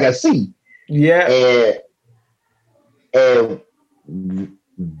do like I see. Yeah. And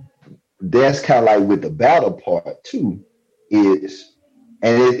that's kind of like with the battle part too, is,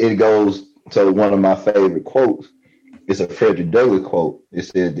 and it goes to one of my favorite quotes. It's a Frederick Douglass quote. It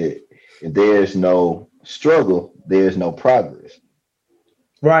says that if there's no struggle, there's no progress.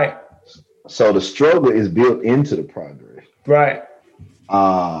 Right. So the struggle is built into the progress. Right.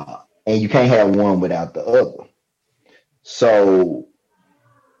 And you can't have one without the other. So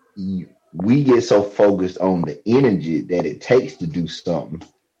we get so focused on the energy that it takes to do something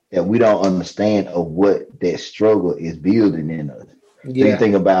that we don't understand of what that struggle is building in us. Yeah. So you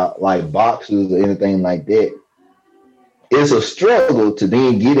think about like boxers or anything like that. It's a struggle to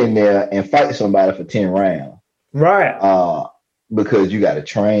then get in there and fight somebody for 10 rounds. Right. Because you got to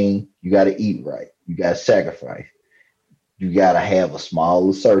train, you got to eat right, you got to sacrifice. You got to have a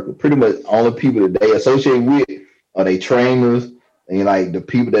smaller circle. Pretty much only people that they associate with are they trainers and like the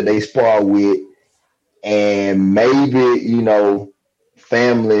people that they spar with, and maybe,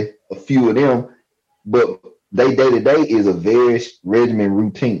 family, a few of them, but they day-to-day is a very regimented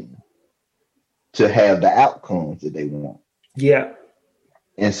routine to have the outcomes that they want. Yeah.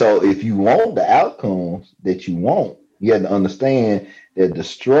 And so if you want the outcomes that you want, you have to understand that the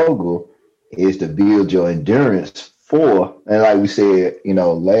struggle is to build your endurance for, and like we said,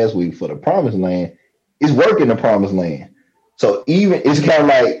 last week, for the promised land, it's working the promised land. So even, it's kind of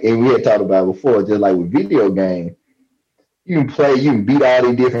like, and we had talked about before, just like with video games, you can play, you can beat all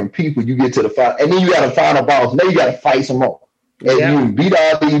these different people, you get to the final, and then you got to find a boss. Now you got to fight some more. And you beat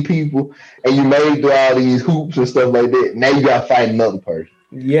all these people, and you made through all these hoops and stuff like that. Now you got to fight another person.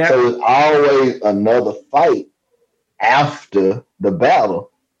 Yeah. So it's always another fight after the battle.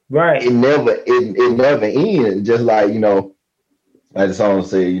 Right. It never ends. Just like, like the song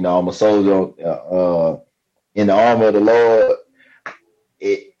said, I'm a soldier in the army of the Lord.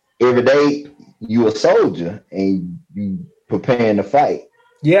 Every day you a soldier and you preparing to fight.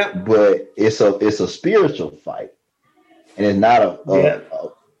 Yeah. But it's a spiritual fight. And it's not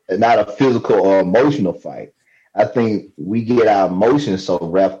not a physical or emotional fight. I think we get our emotions so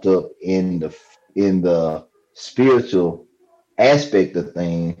wrapped up in the spiritual aspect of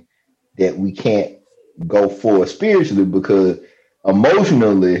things that we can't go forward spiritually, because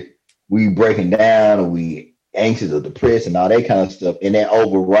emotionally we breaking down and we anxious or depressed and all that kind of stuff, and that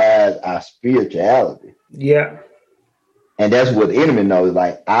overrides our spirituality. Yeah. And that's what the enemy knows.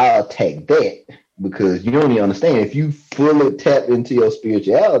 Like, I'll attack that because you don't even understand. If you fully tap into your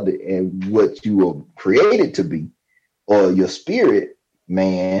spirituality and what you were created to be, or your spirit,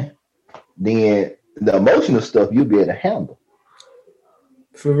 man, then the emotional stuff you'll be able to handle.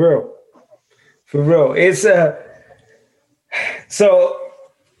 For real. It's so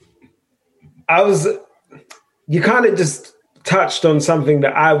you kind of just touched on something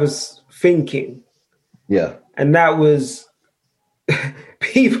that I was thinking. Yeah. And that was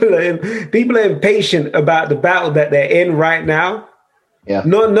people are impatient about the battle that they're in right now. Yeah.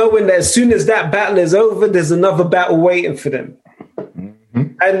 Not knowing that as soon as that battle is over, there's another battle waiting for them. Mm-hmm.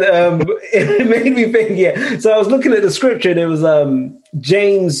 And it made me think, yeah. So I was looking at the scripture, and it was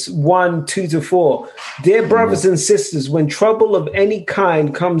James 1:2-4. Dear brothers and sisters, when trouble of any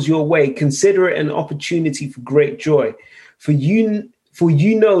kind comes your way, consider it an opportunity for great joy. For you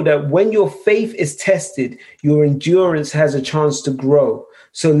know that when your faith is tested, your endurance has a chance to grow.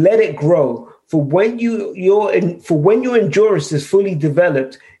 So let it grow. For when your endurance is fully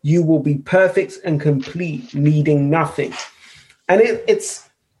developed, you will be perfect and complete, needing nothing. And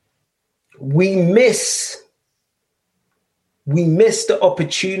we miss the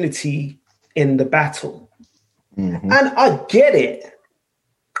opportunity in the battle. Mm-hmm. And I get it.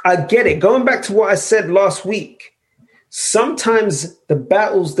 Going back to what I said last week, sometimes the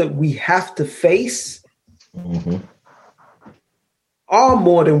battles that we have to face are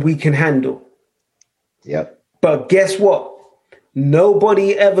more than we can handle. Yep. But guess what?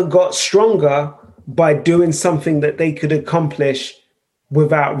 Nobody ever got stronger by doing something that they could accomplish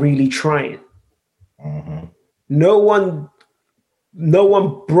without really trying. Mm-hmm. No one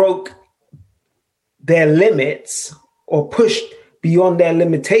broke their limits or pushed beyond their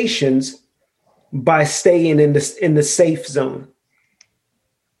limitations by staying in the safe zone.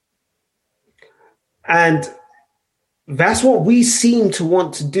 And that's what we seem to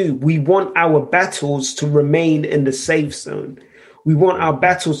want to do. We want our battles to remain in the safe zone. We want our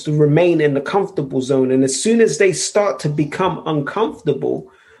battles to remain in the comfortable zone. And as soon as they start to become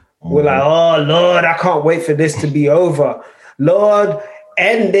uncomfortable, we're like, oh, Lord, I can't wait for this to be over. Lord,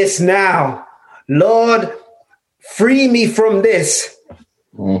 end this now. Lord, free me from this.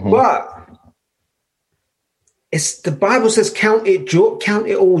 Mm-hmm. But the Bible says, count it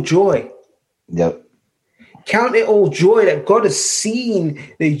all joy. Yep. Count it all joy that God has seen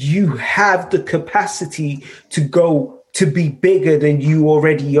that you have the capacity to be bigger than you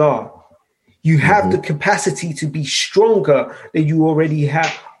already are. You have the capacity to be stronger than you already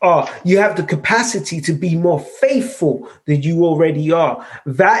are. You have the capacity to be more faithful than you already are.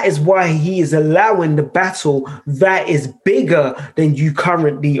 That is why he is allowing the battle that is bigger than you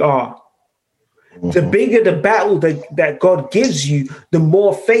currently are. The bigger the battle that God gives you, the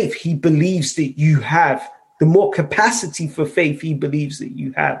more faith he believes that you have. The more capacity for faith he believes that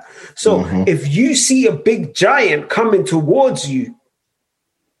you have. So if you see a big giant coming towards you,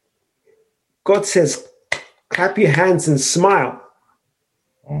 God says, clap your hands and smile.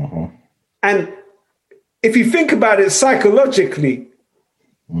 Mm-hmm. And if you think about it psychologically,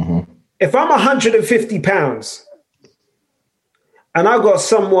 if I'm 150 pounds and I got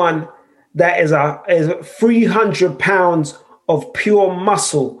someone that is 300 pounds of pure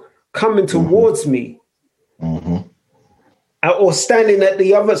muscle coming towards me, or standing at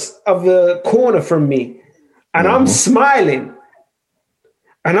the other corner from me, and I'm smiling,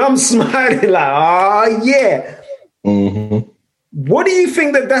 like, oh yeah. What do you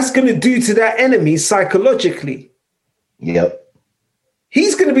think that's going to do to that enemy psychologically? Yep.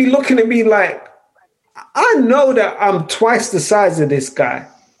 He's going to be looking at me like, I know that I'm twice the size of this guy.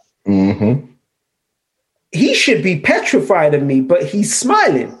 He should be petrified of me, but he's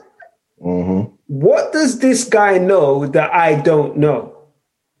smiling. What does this guy know that I don't know?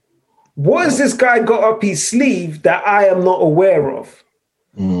 What has this guy got up his sleeve that I am not aware of?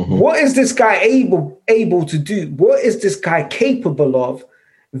 Mm-hmm. What is this guy able to do? What is this guy capable of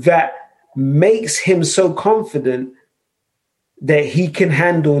that makes him so confident that he can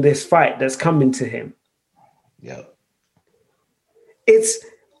handle this fight that's coming to him? Yeah. It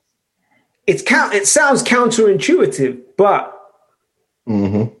sounds counterintuitive, but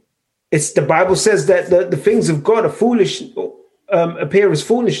it's the Bible says that the things of God are foolish, appear as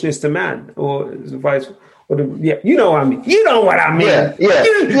foolishness to man, or vice. You know what I mean. You know what I mean.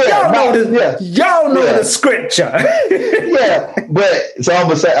 Y'all know the scripture. Yeah, but so I'm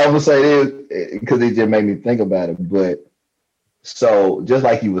gonna say this because it just made me think about it. But so just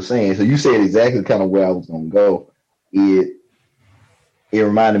like you were saying, so you said exactly kind of where I was gonna go. It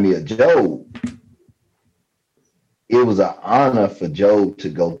reminded me of Job. It was an honor for Job to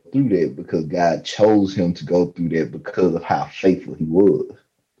go through that because God chose him to go through that because of how faithful he was.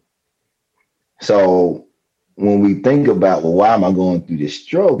 So when we think about, well, why am I going through this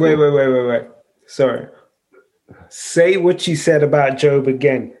struggle? Wait. Sorry. Say what you said about Job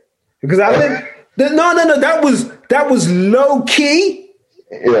again. Because I think no, that was low key.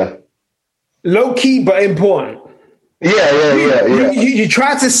 Yeah. Low key, but important. Yeah. You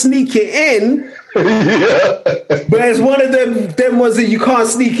try to sneak it in. Yeah. But it's one of them ones that you can't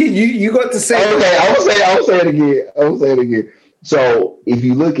sneak in. You got to say. Okay, I'll say it again. So if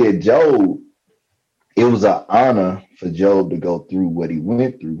you look at Job, it was an honor for Job to go through what he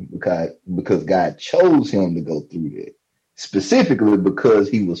went through because God chose him to go through that, specifically because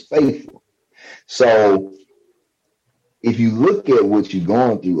he was faithful. So if you look at what you're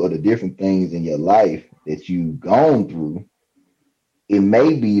going through or the different things in your life that you've gone through, it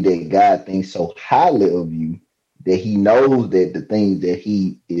may be that God thinks so highly of you that he knows that the things that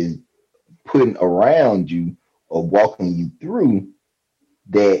he is putting around you or walking you through,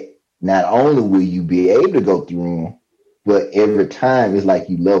 that not only will you be able to go through them, but every time it's like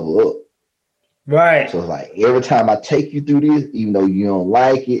you level up. Right. So it's like every time I take you through this, even though you don't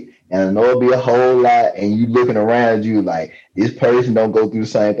like it, and I know it'll be a whole lot, and you looking around you like this person don't go through the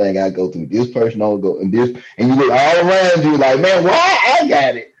same thing I go through. This person don't go and this, and you look all around you like, man, why I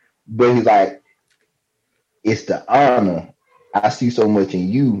got it? But he's like, it's the honor. I see so much in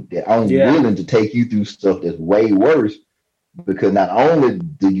you that I'm willing to take you through stuff that's way worse, because not only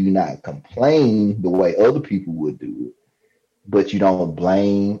do you not complain the way other people would do it, but you don't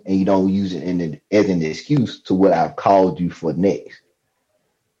blame and you don't use it as an excuse to what I've called you for next.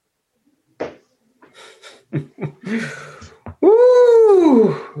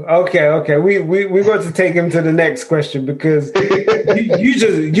 Ooh, okay. We're going to take him to the next question because you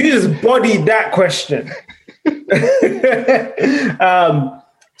just bodied that question.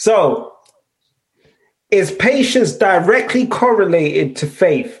 So, is patience directly correlated to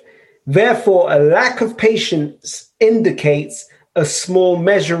faith? Therefore, a lack of patience indicates a small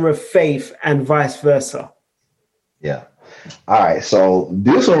measure of faith, and vice versa. Yeah. All right. So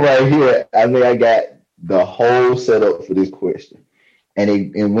this one right here, I think I got the whole setup for this question, and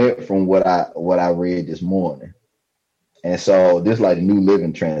it went from what I read this morning. And so this is like the New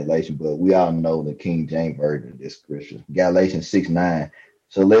Living Translation, but we all know the King James version of this scripture, Galatians 6:9.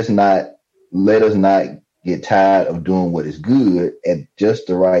 So let us not get tired of doing what is good. At just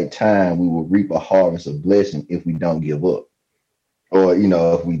the right time, we will reap a harvest of blessing if we don't give up, or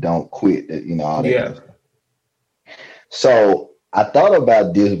if we don't quit. All that. Yeah. So I thought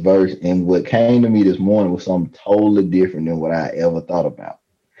about this verse, and what came to me this morning was something totally different than what I ever thought about.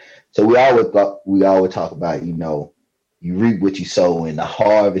 So we always talk about, you reap what you sow, and the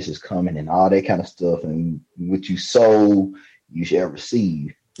harvest is coming, and all that kind of stuff. And what you sow, you shall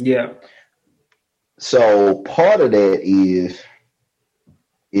receive. Yeah. So part of that is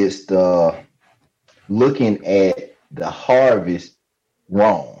the looking at the harvest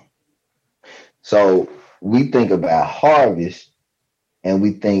wrong. So we think about harvest, and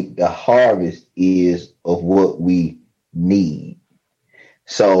we think the harvest is of what we need.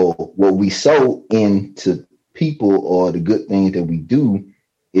 So what we sow into people or the good things that we do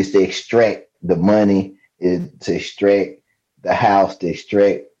is to extract the money, is to extract the house, to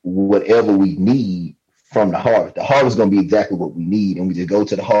extract whatever we need from the harvest. The harvest is going to be exactly what we need, and we just go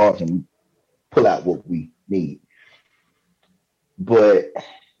to the harvest and we pull out what we need. But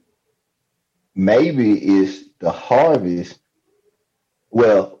maybe it's the harvest.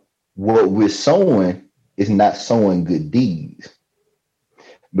 Well, what we're sowing is not sowing good deeds,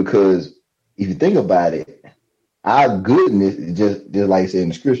 because if you think about it, our goodness is just like I said in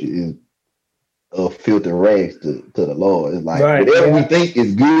the scripture, is a filthy rags to the Lord. It's like whatever we think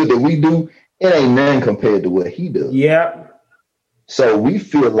is good that we do, it ain't nothing compared to what He does. Yeah. So we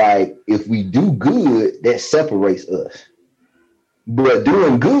feel like if we do good, that separates us. But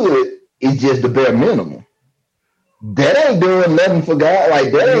doing good is just the bare minimum. That ain't doing nothing for God.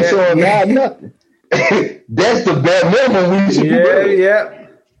 Like that ain't showing God nothing. That's the bare minimum we should be doing. Yeah.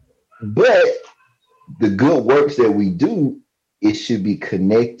 But the good works that we do, it should be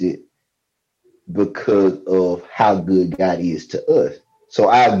connected because of how good God is to us. So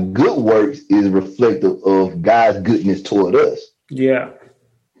our good works is reflective of God's goodness toward us. Yeah.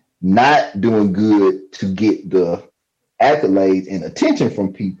 Not doing good to get the accolades and attention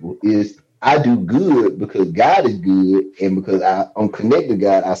from people. Is I do good because God is good, and because I'm connected to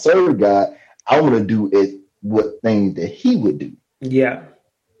God, I serve God. I want to do what things that He would do. Yeah.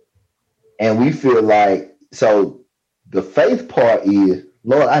 And we feel like, so the faith part is,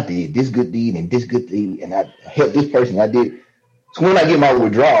 Lord, I did this good deed and this good deed, and I helped this person. I did. So when I get my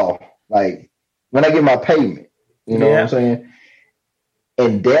withdrawal, like when I get my payment, you know what I'm saying?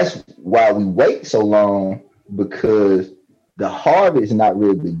 And that's why we wait so long, because the harvest is not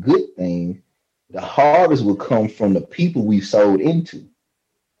really the good thing. The harvest will come from the people we've sold into.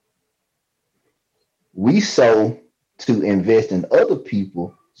 We sow to invest in other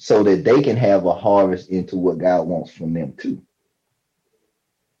people so that they can have a harvest into what God wants from them too.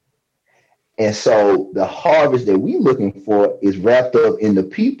 And so the harvest that we're looking for is wrapped up in the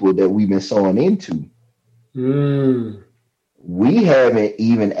people that we've been sowing into. We haven't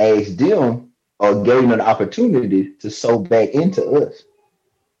even asked them or gave them an opportunity to sow back into us.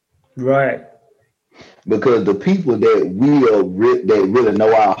 Right. Because the people that that really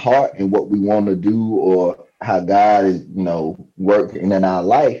know our heart and what we want to do, or how God is, working in our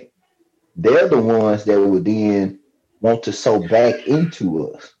life, they're the ones that will then want to sow back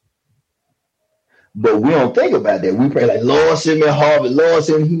into us. But we don't think about that. We pray like, Lord, send me a harvest. Lord,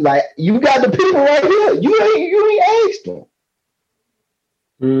 send me. He like, you got the people right here. You ain't asked them.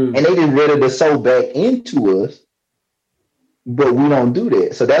 And they just ready to sow back into us, but we don't do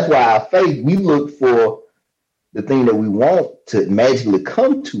that. So that's why our faith, we look for the thing that we want to magically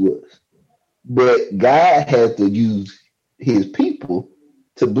come to us. But God has to use His people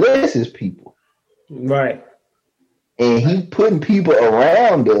to bless His people. Right. And He putting people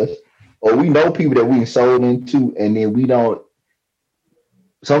around us, or we know people that we sold into, and then we don't.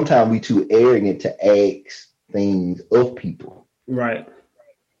 Sometimes we too arrogant to ask things of people. Right.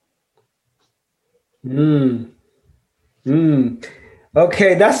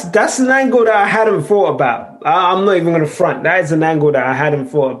 Okay, that's an angle that I hadn't thought about. I'm not even going to front. That is an angle that I hadn't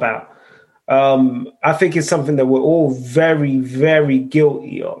thought about. I think it's something that we're all very, very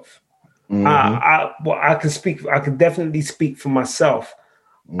guilty of. I can definitely speak for myself.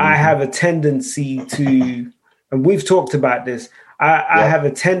 I have a tendency to, and we've talked about this, I have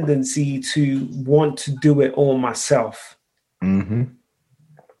a tendency to want to do it all myself.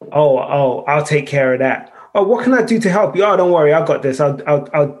 Oh, I'll take care of that. Oh, what can I do to help you? Oh, don't worry, I got this. I'll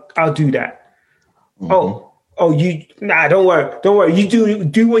do that. Don't worry. You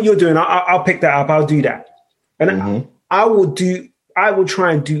do what you're doing. I'll pick that up. I'll do that. And I will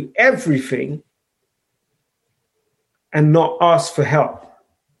try and do everything and not ask for help.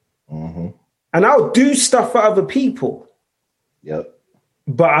 And I'll do stuff for other people. Yep.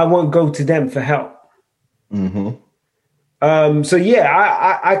 But I won't go to them for help. So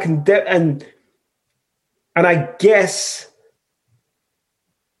yeah, I can and I guess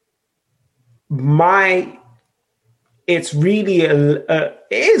it's really it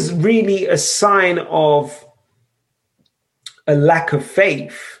is really a sign of a lack of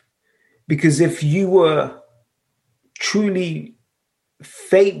faith, because if you were truly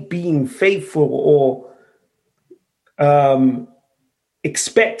being faithful or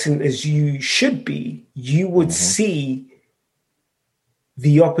expectant as you should be, you would see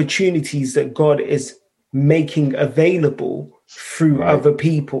the opportunities that God is making available through other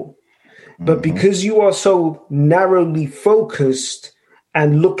people. But because you are so narrowly focused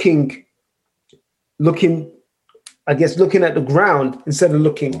and looking at the ground instead of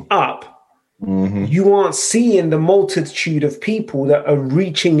looking up, you aren't seeing the multitude of people that are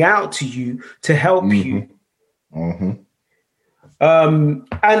reaching out to you to help you. And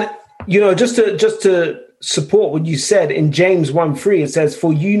just to support what you said in James 1:3, it says,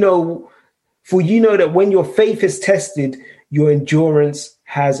 For you know that when your faith is tested, your endurance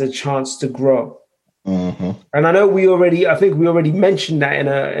has a chance to grow. And I know I think we already mentioned that in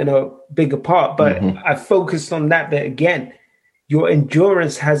a bigger part, but I focused on that bit again. Your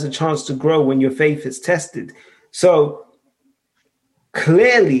endurance has a chance to grow when your faith is tested. So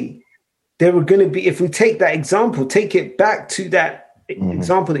clearly there are going to be, if we take that example, take it back to that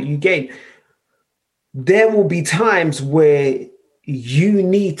example that you gave, there will be times where, you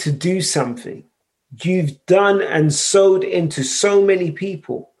need to do something. You've done and sowed into so many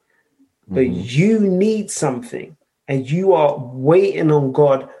people, but you need something, and you are waiting on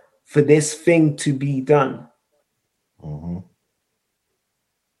God for this thing to be done.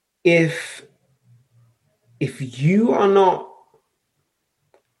 If you are not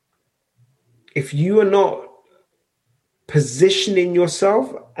positioning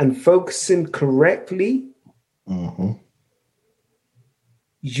yourself and focusing correctly,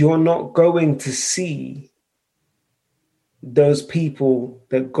 you're not going to see those people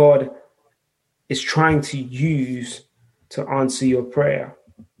that God is trying to use to answer your prayer.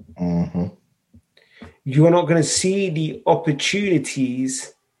 You're not going to see the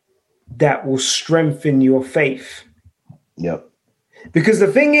opportunities that will strengthen your faith. Yep. Because the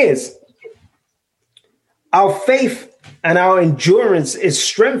thing is, our faith and our endurance is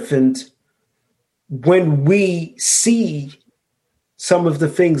strengthened when we see some of the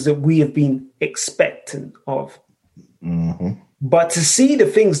things that we have been expectant of. But to see the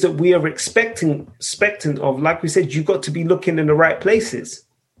things that we are expectant of, like we said, you've got to be looking in the right places.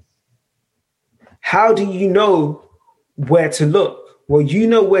 How do you know where to look? Well, you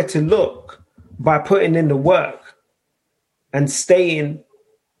know where to look by putting in the work and staying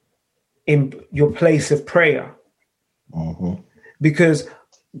in your place of prayer. Because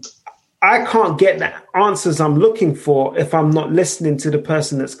I can't get the answers I'm looking for if I'm not listening to the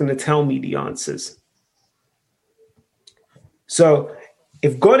person that's going to tell me the answers. So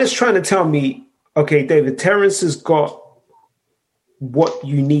if God is trying to tell me, okay, David, Terrence has got what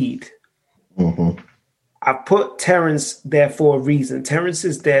you need. I put Terrence there for a reason. Terrence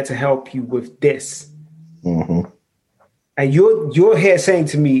is there to help you with this. And you're here saying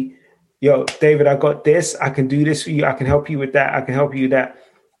to me, yo, David, I got this. I can do this for you. I can help you with that. I can help you with that.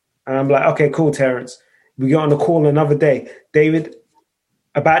 And I'm like, okay, cool, Terrence. We get on the call another day. David,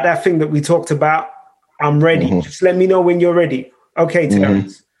 about that thing that we talked about, I'm ready. Just let me know when you're ready. Okay,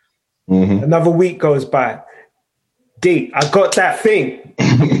 Terrence. Another week goes by. D, I got that thing.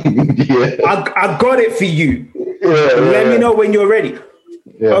 I got it for you. Let me know when you're ready.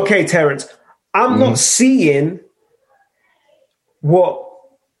 Okay, Terrence. I'm not seeing what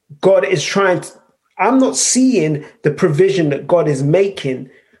God is trying to... I'm not seeing the provision that God is making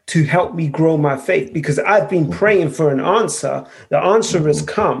to help me grow my faith, because I've been praying for an answer. The answer has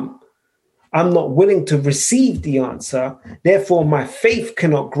come. I'm not willing to receive the answer. Therefore, my faith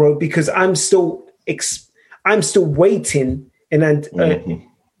cannot grow because I'm still waiting, and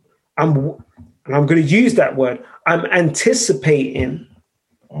I'm going to use that word. I'm anticipating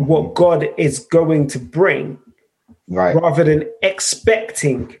what God is going to bring, rather than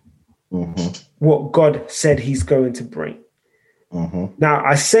expecting what God said He's going to bring. Now,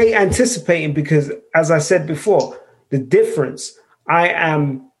 I say anticipating because, as I said before, the difference, I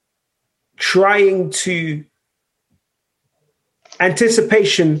am trying to...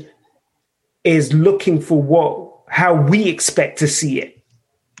 Anticipation is looking for how we expect to see it.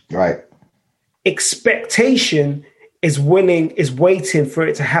 Right. Expectation is waiting for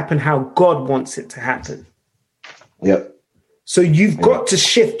it to happen how God wants it to happen. Yep. So you've got to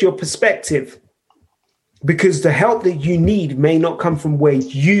shift your perspective, because the help that you need may not come from where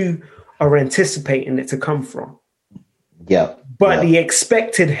you are anticipating it to come from. Yeah. But the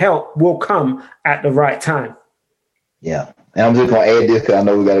expected help will come at the right time. Yeah. And I'm just going to add this because I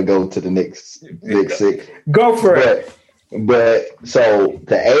know we got to go to the next six. Go for it. But so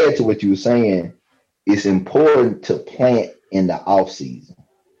to add to what you were saying, it's important to plant in the off season.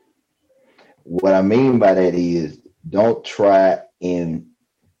 What I mean by that is, don't try and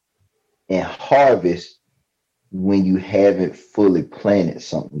harvest when you haven't fully planted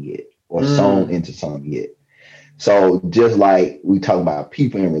something yet or sown into something yet. So just like we talk about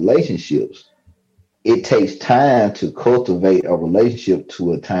people in relationships, it takes time to cultivate a relationship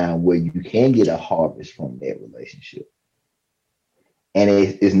to a time where you can get a harvest from that relationship. And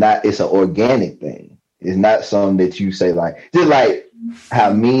it's an organic thing. It's not something that you say, like, just like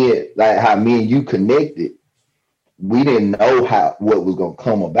how me and you connected. We didn't know what was going to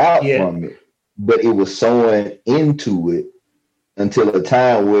come about from it, but it was sowing into it until a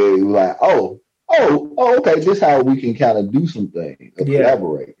time where it was like, oh, okay, this is how we can kind of do some things,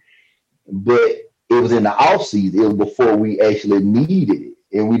 collaborate. But it was in the off season. It was before we actually needed it,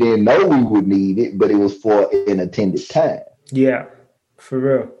 and we didn't know we would need it, but it was for an intended time. Yeah, for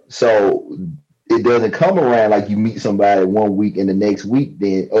real. So it doesn't come around like you meet somebody 1 week and the next week,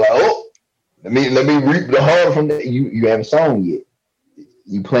 then let me reap the harvest from that. You haven't sown yet.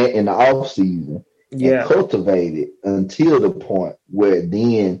 You plant in the off season and cultivate it until the point where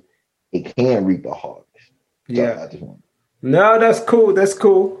then it can reap a harvest. Yeah. No, that's cool. That's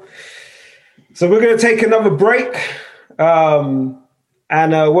cool. So we're going to take another break. And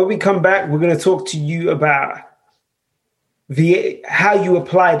when we come back, we're going to talk to you about how you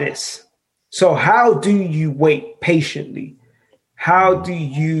apply this. So how do you wait patiently? How do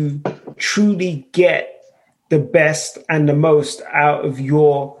you truly get the best and the most out of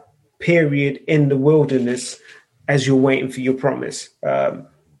your period in the wilderness as you're waiting for your promise?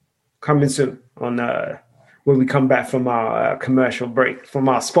 Coming soon on when we come back from our commercial break from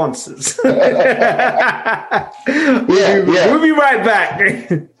our sponsors. We'll be right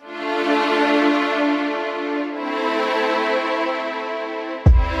back.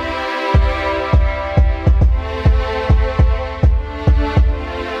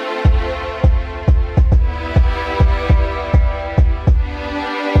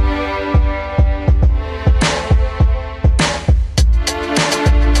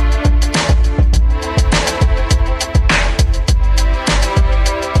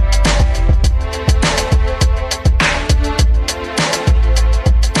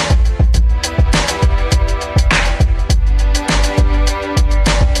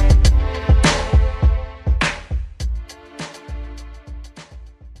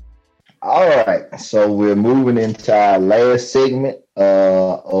 So we're moving into our last segment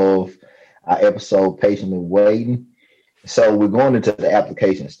of our episode, Patiently Waiting. So we're going into the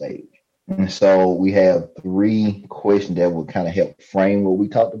application stage. And so we have 3 questions that will kind of help frame what we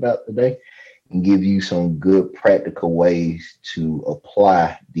talked about today and give you some good practical ways to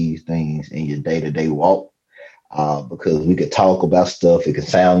apply these things in your day-to-day walk. Because we could talk about stuff, it can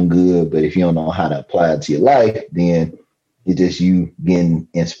sound good, but if you don't know how to apply it to your life, then it's just you getting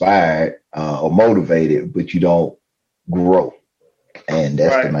inspired or motivated, but you don't grow. And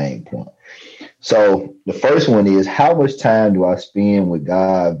that's the main point. So the first one is, how much time do I spend with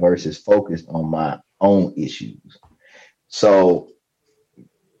God versus focused on my own issues? So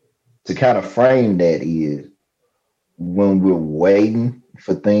to kind of frame that is, when we're waiting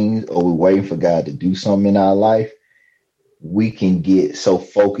for things or we're waiting for God to do something in our life, we can get so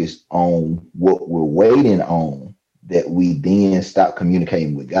focused on what we're waiting on that we then stop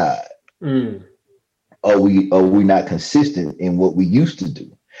communicating with God. Or we not consistent in what we used to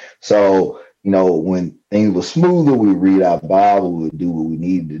do. So, when things were smoother, we read our Bible, we would do what we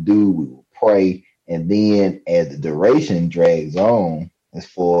needed to do, we would pray. And then as the duration drags on, as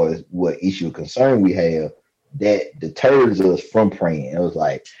far as what issue or concern we have, that deters us from praying. It was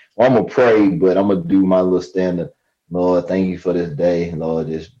like, well, I'm going to pray, but I'm going to do my little standard. Lord, thank you for this day. Lord,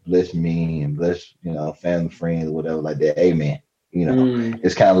 just bless me and bless, family, friends, or whatever like that. Amen.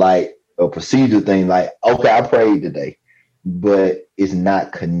 It's kind of like a procedure thing. Like, okay, I prayed today, but it's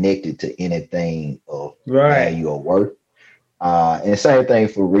not connected to anything of value or worth. And same thing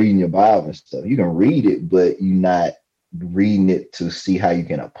for reading your Bible and stuff. You can read it, but you're not reading it to see how you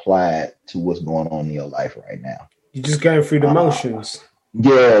can apply it to what's going on in your life right now. You're just going through the motions.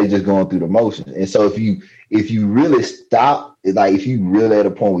 Yeah, you're just going through the motions. And so if you really stop, like if you really at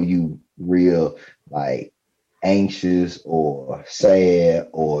a point where you real like anxious or sad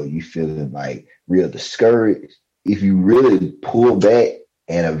or you feeling like real discouraged, if you really pull back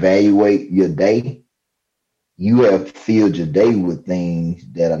and evaluate your day, you have filled your day with things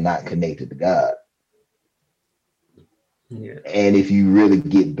that are not connected to God. Yeah. And if you really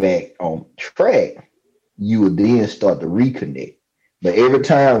get back on track, you will then start to reconnect. But every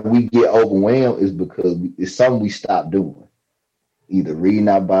time we get overwhelmed is because it's something we stop doing. Either reading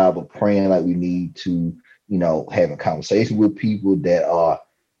our Bible, praying like we need to, having conversation with people that are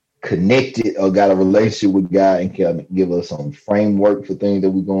connected or got a relationship with God and can give us some framework for things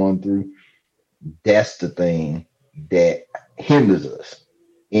that we're going through. That's the thing that hinders us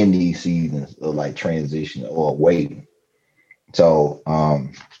in these seasons of like transition or waiting. So,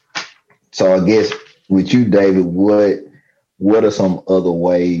 so I guess with you, David, what are some other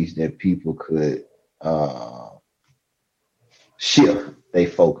ways that people could shift their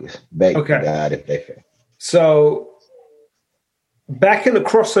focus back to God if they fail? So back in the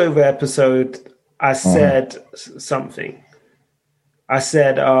crossover episode, I said something. I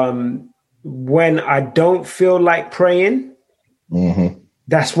said, when I don't feel like praying,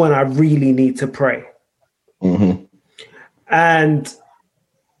 that's when I really need to pray. And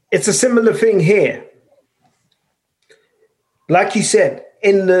it's a similar thing here. Like you said,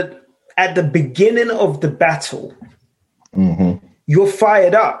 at the beginning of the battle, you're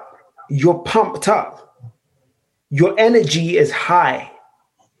fired up, you're pumped up, your energy is high.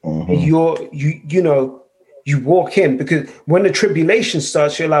 You walk in, because when the tribulation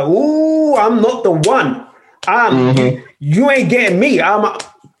starts, you're like, "Ooh, I'm not the one. You ain't getting me.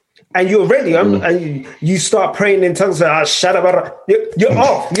 and you're ready, and you start praying in tongues. You're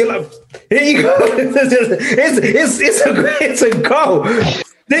off. You're like, here you go. It's a go.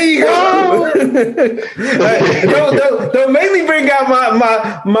 There you go. Don't make me bring out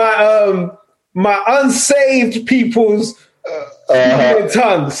my unsaved people's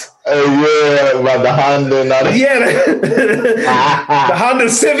tongues. About the Honda. The Honda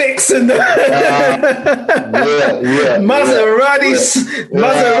Civics and the Maserati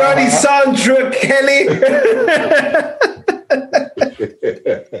Sandra Kelly.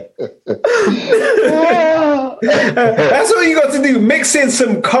 That's what you got to do. Mix in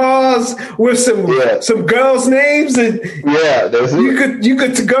some cars with some girls' names, and you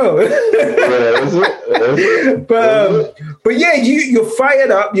good to go. But yeah, you're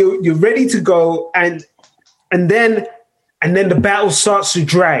fired up. You're ready to go, and then the battle starts to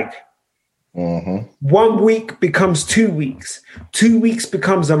drag. 1 week becomes 2 weeks. 2 weeks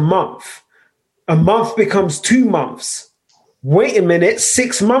becomes a month. A month becomes 2 months. Wait a minute,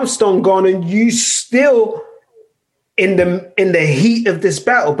 6 months done gone, and you still in the heat of this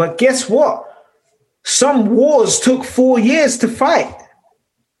battle. But guess what? Some wars took 4 years to fight.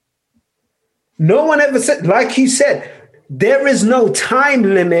 No one ever said, like you said, there is no time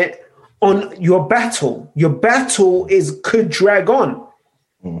limit on your battle. Your battle could drag on.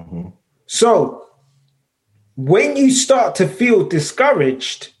 So when you start to feel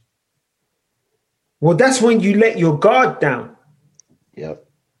discouraged, well, that's when you let your guard down. Yep.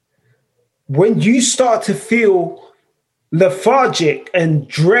 When you start to feel lethargic and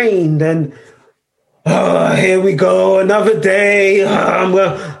drained and, here we go, another day.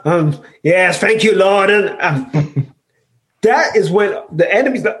 Yes, thank you, Lord. And that is when the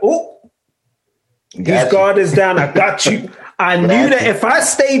enemy's like, his guard is down. I got you. I knew that if I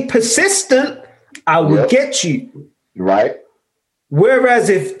stayed persistent, I would get you. Right. Whereas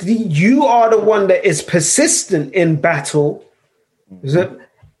if you are the one that is persistent in battle, the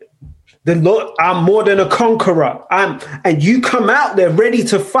Lord, I'm more than a conqueror. And you come out there ready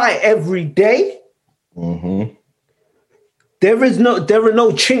to fight every day. There are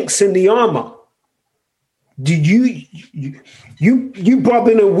no chinks in the armor. Do you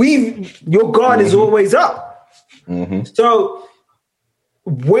bobbing and weave? Your guard is always up. So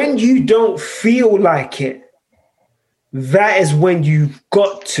when you don't feel like it, that is when you've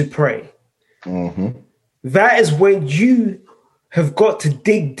got to pray. That is when you have got to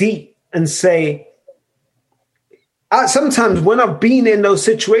dig deep and say, sometimes when I've been in those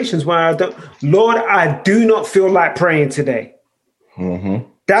situations where I do not feel like praying today.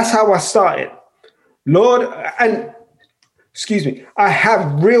 That's how I started. Lord, and excuse me, I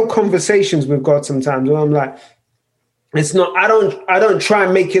have real conversations with God sometimes where I'm like, it's not, I don't try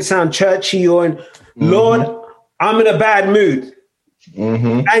and make it sound churchy Lord, I'm in a bad mood.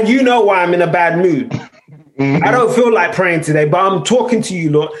 And you know why I'm in a bad mood. I don't feel like praying today, but I'm talking to you,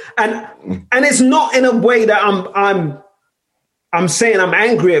 Lord. And it's not in a way that I'm saying I'm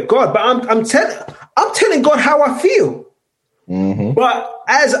angry at God, but I'm telling God how I feel. But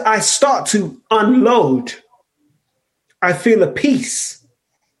as I start to unload, I feel a peace.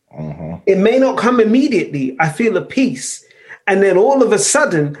 It may not come immediately. I feel a peace. And then all of a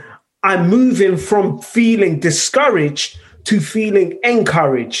sudden, I'm moving from feeling discouraged to feeling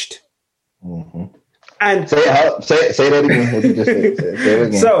encouraged. And say that again. What you just said. Say it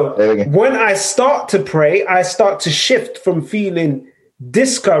again. So when I start to pray, I start to shift from feeling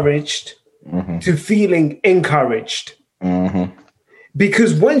discouraged to feeling encouraged.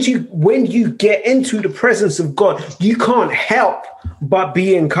 Because when you get into the presence of God, you can't help but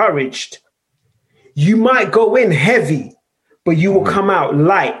be encouraged. You might go in heavy, but you will come out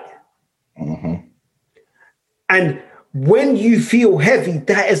light. And when you feel heavy,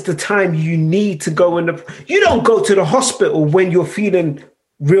 that is the time you need to go you don't go to the hospital when you're feeling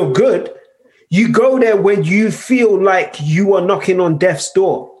real good. You go there when you feel like you are knocking on death's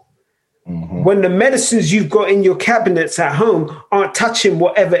door. When the medicines you've got in your cabinets at home aren't touching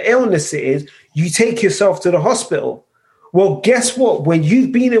whatever illness it is, you take yourself to the hospital. Well, guess what? When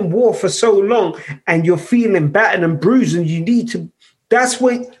you've been in war for so long and you're feeling battered and bruised, and that's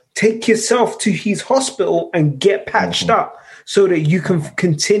when take yourself to his hospital and get patched up so that you can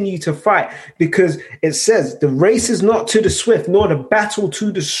continue to fight. Because it says the race is not to the swift, nor the battle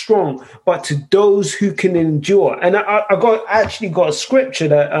to the strong, but to those who can endure. And I actually got a scripture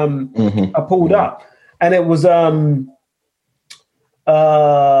that I pulled up, and it was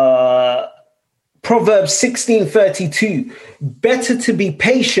Proverbs 16:32. Better to be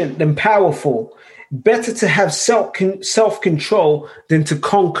patient than powerful. Better to have self-control than to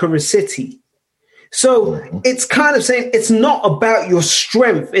conquer a city. So it's kind of saying it's not about your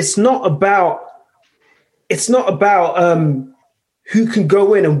strength. It's not about who can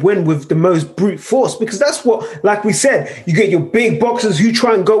go in and win with the most brute force, because that's what, like we said, you get your big boxers who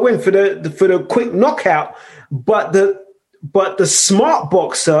try and go in for the quick knockout, but the smart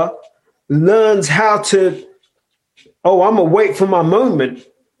boxer learns how to, I'm gonna wait for my moment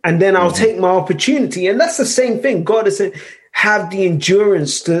and then I'll take my opportunity. And that's the same thing. God is saying, have the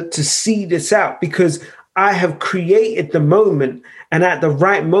endurance to see this out, because I have created the moment, and at the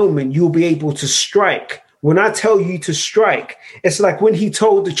right moment you'll be able to strike. When I tell you to strike, it's like when he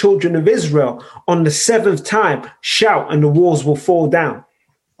told the children of Israel, on the 7th time, shout and the walls will fall down.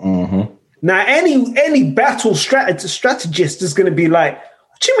 Mm-hmm. Now, any battle strategist is going to be like,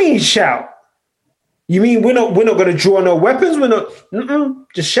 what do you mean shout? You mean we're not going to draw no weapons? We're not,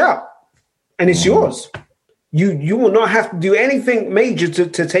 just shout. And it's yours. You will not have to do anything major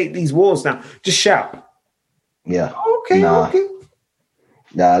to take these walls down. Just shout. Yeah. Okay.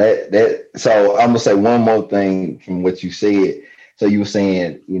 Now so I'm gonna say one more thing from what you said. So you were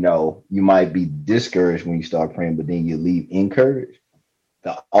saying, you might be discouraged when you start praying, but then you leave encouraged.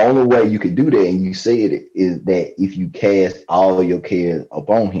 The only way you could do that, and you said it, is that if you cast all your cares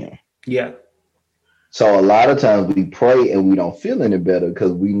upon him. Yeah. So a lot of times we pray and we don't feel any better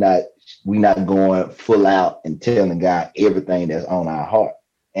because we not going full out and telling God everything that's on our heart.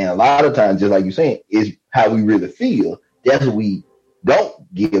 And a lot of times, just like you're saying, is how we really feel. That's what we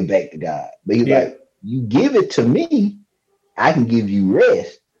don't give back to God. But he's like, you give it to me, I can give you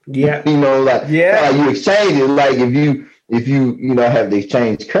rest. Yeah. Like you exchange it. Like if you have the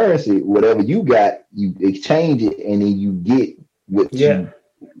exchange currency, whatever you got, you exchange it and then you get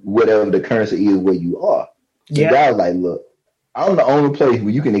whatever the currency is where you are. So God's like, look, I'm the only place where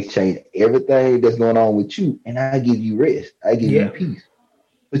you can exchange everything that's going on with you, and I give you rest. I give you peace.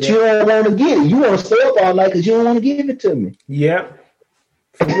 But you don't want to get it. You want to stay up all night because you don't want to give it to me. Yeah.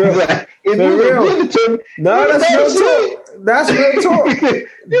 If you don't give it to me, no, that's real talk. That's real talk.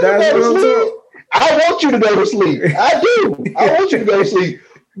 That's real talk. I want you to go to sleep. I do. I want you to go to sleep.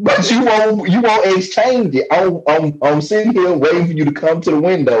 But you won't exchange it. I'm sitting here waiting for you to come to the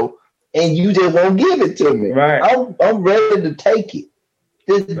window, and you just won't give it to me. Right. I'm ready to take it.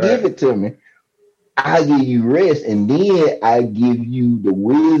 Just give it to me. I give you rest, and then I give you the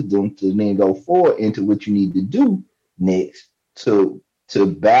wisdom to then go forward into what you need to do next to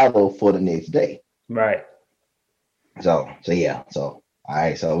battle for the next day. Right. So all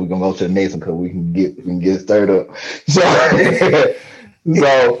right. So we're gonna go to the next one because we can get stirred up. So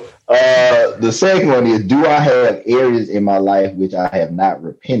the second one is, do I have areas in my life which I have not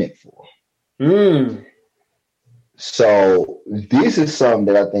repented for? So this is something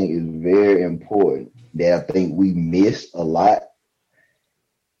that I think is very important, that I think we miss a lot.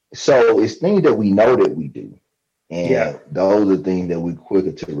 So it's things that we know that we do. And those are things that we're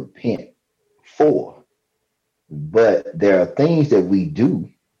quicker to repent for. But there are things that we do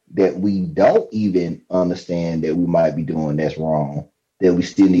that we don't even understand that we might be doing that's wrong, that we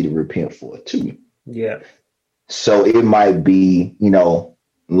still need to repent for too. Yeah. So it might be,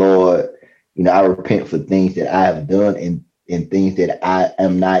 Lord, I repent for things that I have done and things that I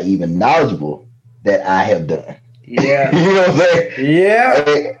am not even knowledgeable that I have done. Yeah. You know what I'm saying?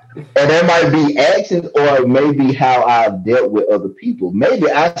 Yeah. And that might be actions, or maybe how I've dealt with other people. Maybe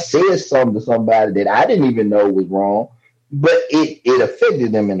I said something to somebody that I didn't even know was wrong, but it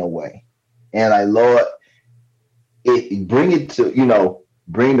affected them in a way. And like, Lord, bring it to,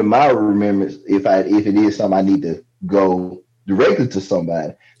 bring to my remembrance if it is something I need to go directly to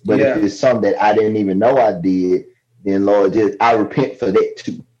somebody. But if it's something that I didn't even know I did, then Lord, I repent for that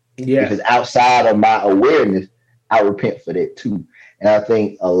too. Yeah. If it's outside of my awareness, I repent for that too. And I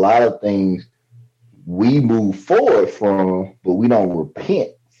think a lot of things we move forward from, but we don't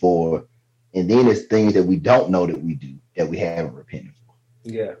repent for. And then it's things that we don't know that we do that we haven't repented for.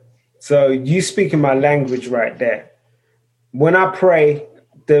 Yeah. So you speaking my language right there. When I pray,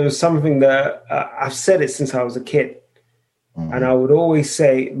 there was something that I've said it since I was a kid. Mm-hmm. And I would always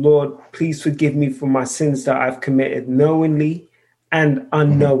say, Lord, please forgive me for my sins that I've committed knowingly and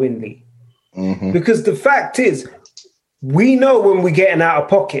unknowingly. Mm-hmm. Because the fact is, we know when we're getting out of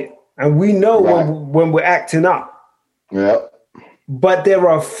pocket, and we know when we're acting up. Yeah. But there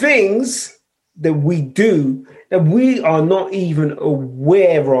are things that we do that we are not even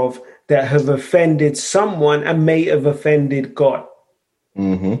aware of that have offended someone and may have offended God.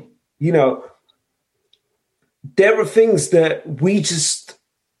 Mm-hmm. There are things that we just,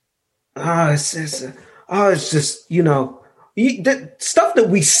 it's just, the stuff that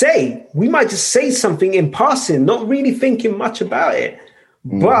we say, we might just say something in passing, not really thinking much about it.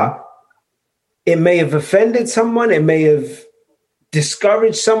 Mm-hmm. But It may have offended someone. It may have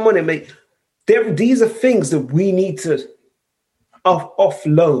discouraged someone. These are things that we need to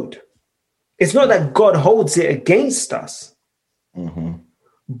offload. It's not that God holds it against us,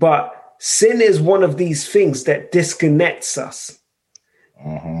 but sin is one of these things that disconnects us.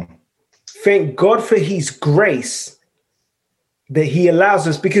 Thank God for his grace that he allows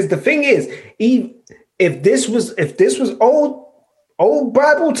us, because the thing is, if this was old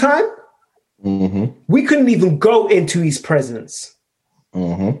Bible time, we couldn't even go into his presence.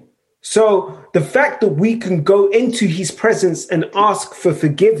 So the fact that we can go into his presence and ask for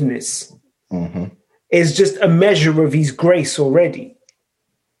forgiveness is just a measure of his grace already.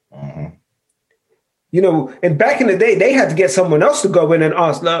 You know, and back in the day, they had to get someone else to go in and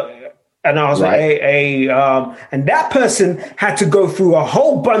ask. And I was right. And that person had to go through a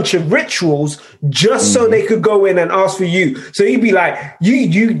whole bunch of rituals just so they could go in and ask for you. So he'd be like,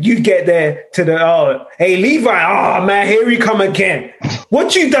 you get there to the, hey, Levi, man, here we come again.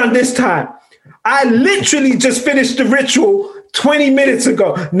 What you done this time? I literally just finished the ritual 20 minutes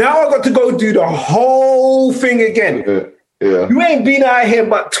ago. Now I got to go do the whole thing again. Yeah. You ain't been out here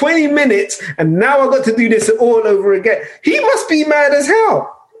but 20 minutes, and now I got to do this all over again. He must be mad as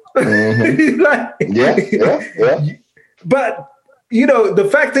hell. Like, yeah. But, you know, the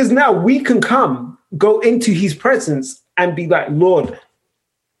fact is now we can go into his presence and be like, Lord,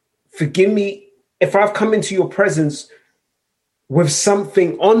 forgive me if I've come into your presence with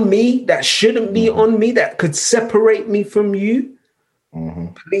something on me that shouldn't be on me, that could separate me from you.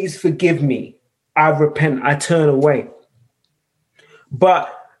 Please forgive me. I repent. I turn away.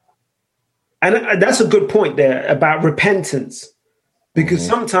 And that's a good point there about repentance. Because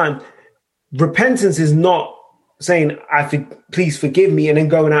sometimes repentance is not saying, please forgive me, and then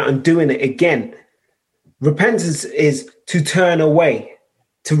going out and doing it again. Repentance is to turn away.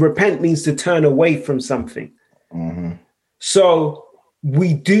 To repent means to turn away from something. So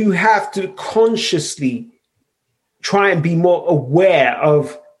we do have to consciously try and be more aware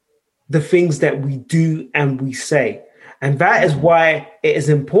of the things that we do and we say. And that is why it is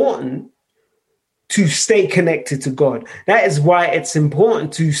important to stay connected to God. That is why it's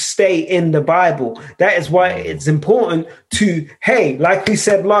important to stay in the Bible. That is why it's important to, hey, like we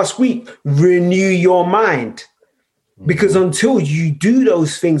said last week, renew your mind. Because until you do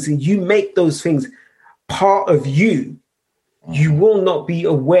those things and you make those things part of you, you will not be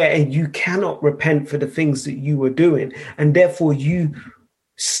aware, and you cannot repent for the things that you are doing. And therefore you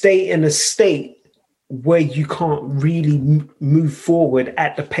stay in a state where you can't really move forward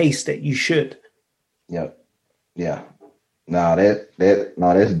at the pace that you should. Yep. Yeah. No, that's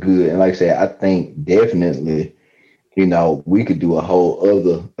good. And like I said, I think definitely, you know, we could do a whole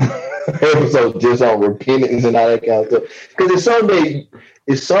other episode just on repentance and all that kind of stuff. Because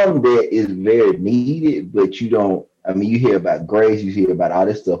it's something that is very needed, but you hear about grace, you hear about all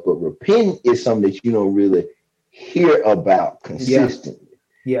this stuff, but repent is something that you don't really hear about consistently.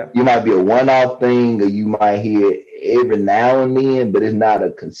 Yeah. You might be a one-off thing, or you might hear every now and then, but it's not a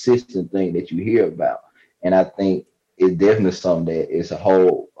consistent thing that you hear about. And I think it's definitely something that is a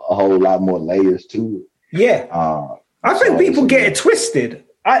whole lot more layers to it. Yeah. I think people get it twisted.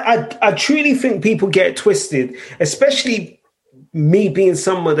 I truly think people get it twisted, especially me being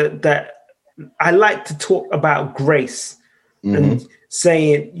someone that I like to talk about grace and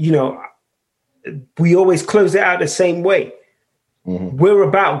saying, you know, we always close it out the same way. We're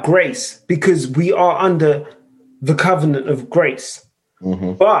about grace because we are under the covenant of grace.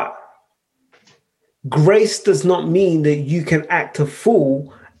 But grace does not mean that you can act a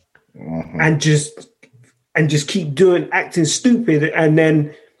fool and just keep acting stupid, and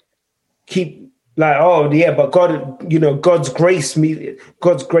then keep like, oh yeah, but God, you know, God's grace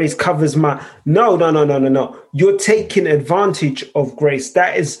covers my. No. You're taking advantage of grace.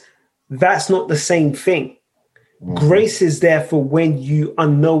 That's not the same thing. Grace is there for when you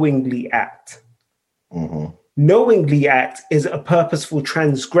unknowingly act. Knowingly act is a purposeful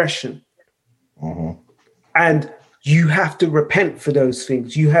transgression. And you have to repent for those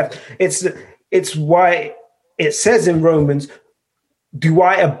things. It's why it says in Romans, do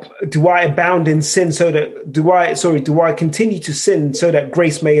I abound in sin do I continue to sin so that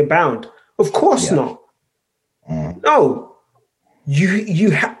grace may abound? Of course not. No,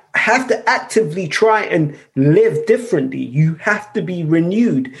 you have to actively try and live differently. You have to be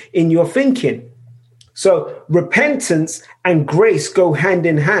renewed in your thinking. So repentance and grace go hand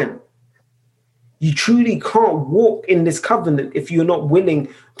in hand. You truly can't walk in this covenant if you're not willing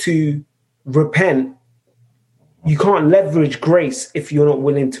to repent. You can't leverage grace if you're not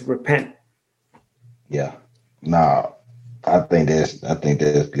willing to repent. Yeah. No, I think that's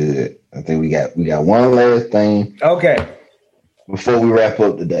good. I think we got one last thing. Okay. Before we wrap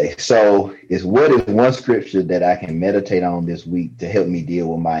up today. So what is one scripture that I can meditate on this week to help me deal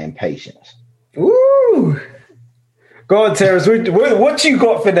with my impatience? Ooh. Go on, Terrence. What you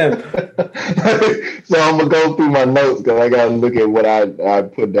got for them? So I'm going to go through my notes because I got to look at what I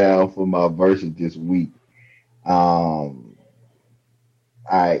put down for my verses this week. All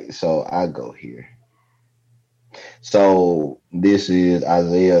right, so I go here. So this is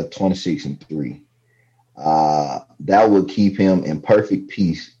Isaiah 26:3. Thou will keep him in perfect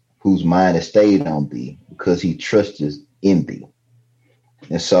peace, whose mind is stayed on thee, because he trusteth in thee.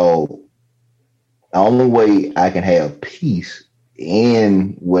 And so the only way I can have peace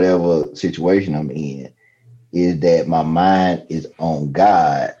in whatever situation I'm in is that my mind is on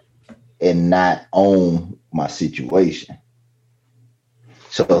God and not on my situation.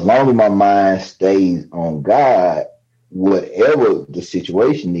 So as long as my mind stays on God, whatever the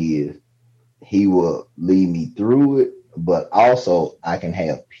situation is, he will lead me through it, but also I can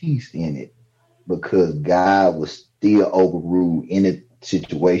have peace in it because God will still overrule any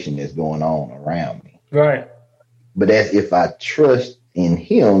situation that's going on around me. Right. But that's if I trust in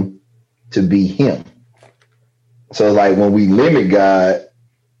him to be him. So like when we limit God,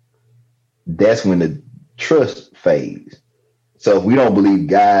 that's when the trust fades. So if we don't believe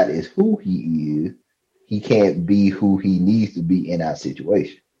God is who he is, he can't be who he needs to be in our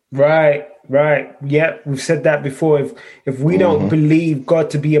situation. Right. Yep, we've said that before. If we don't believe God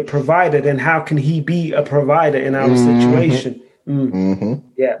to be a provider, then how can he be a provider in our situation?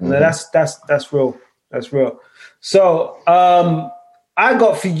 Yeah, no, that's real. That's real. So I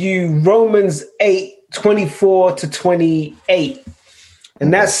got for you Romans 8:24-28.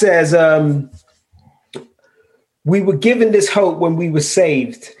 And that says, we were given this hope when we were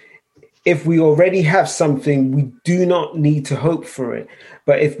saved. If we already have something, we do not need to hope for it.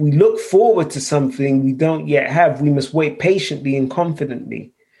 But if we look forward to something we don't yet have, we must wait patiently and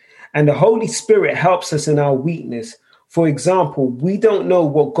confidently. And the Holy Spirit helps us in our weakness. For example, we don't know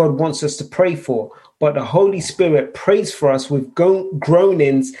what God wants us to pray for, but the Holy Spirit prays for us with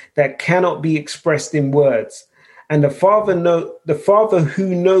groanings that cannot be expressed in words. And the Father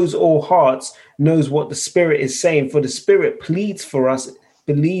who knows all hearts knows what the Spirit is saying, for the Spirit pleads for us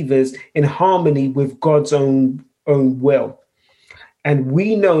believers in harmony with God's own will. And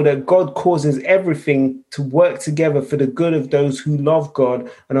we know that God causes everything to work together for the good of those who love God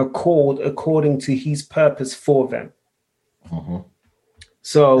and are called according to his purpose for them.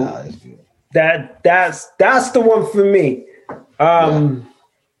 So that's the one for me.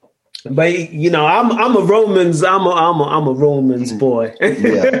 But you know, I'm a Romans boy.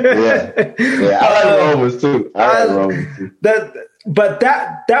 Yeah. I like Romans too. I like Romans too. But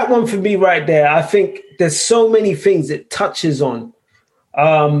that one for me right there, I think there's so many things it touches on.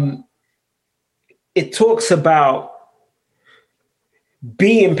 It talks about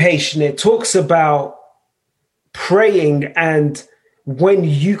being patient. It talks about praying, and when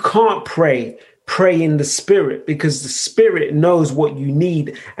you can't pray in the Spirit, because the Spirit knows what you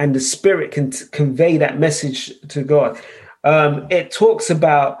need and the Spirit can convey that message to God. It talks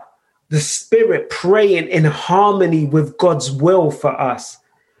about the Spirit praying in harmony with God's will for us.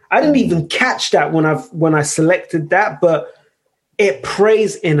 I didn't even catch that when I selected that, but it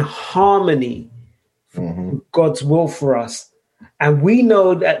prays in harmony with God's will for us. And we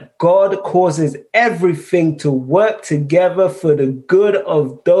know that God causes everything to work together for the good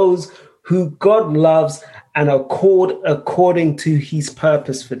of those who God loves and are called according to his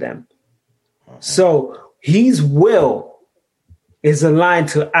purpose for them. So his will is aligned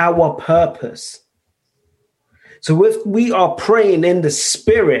to our purpose. So if we are praying in the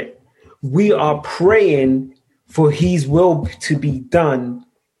Spirit, we are praying for his will to be done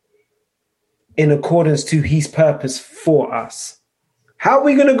in accordance to his purpose for us. How are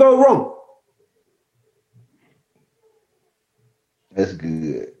we going to go wrong? That's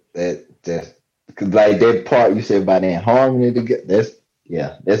good. That's like that part you said about that harmony together. That's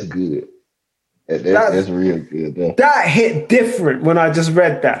good. That's real good. Though. That hit different when I just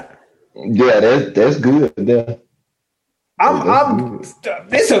read that. Yeah, that's good. Yeah.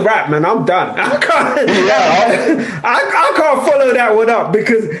 It's a wrap, man. I'm done. I can't follow that one up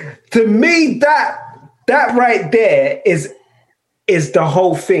because to me that right there is the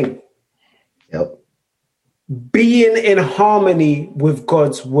whole thing. Yep. Being in harmony with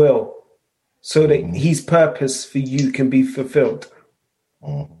God's will so that his purpose for you can be fulfilled.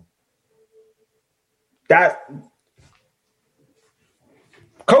 That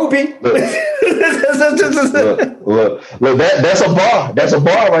Kobe. Look, that's a bar. That's a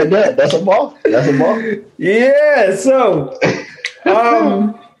bar right there. That's a bar. Yeah. So,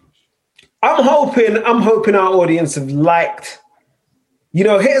 I'm hoping our audience have liked. Hit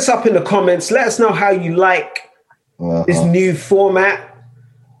us up in the comments. Let us know how you like this new format.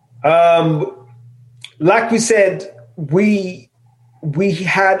 Like we said, we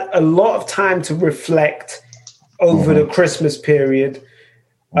had a lot of time to reflect over the Christmas period.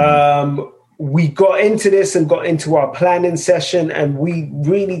 We got into this and got into our planning session, and we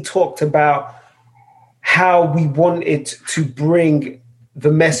really talked about how we wanted to bring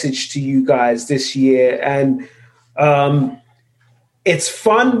the message to you guys this year. And it's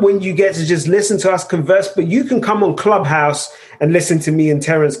fun when you get to just listen to us converse, but you can come on Clubhouse and listen to me and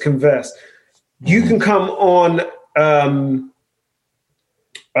Terrence converse. You can come on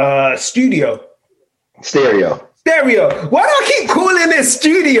Stereo. Why do I keep calling it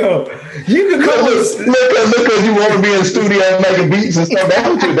studio? You can come look, because you want to be in the studio making beats and stuff.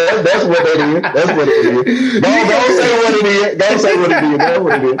 That's what it is. That's what it is. Don't say what it is. Don't say what it is. That's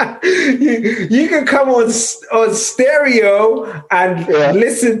what it is. You can come on stereo and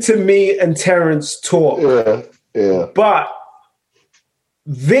listen to me and Terrence talk. Yeah. But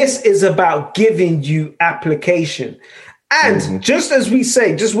this is about giving you application. And just as we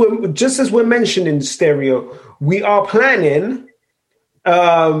say, just as we're mentioning stereo, we are planning.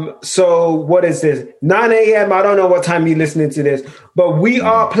 So what is this? 9 a.m. I don't know what time you're listening to this, but we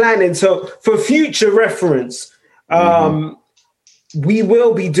are planning. So for future reference, we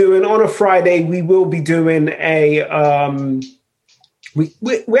will be doing on a Friday. We will be doing a. We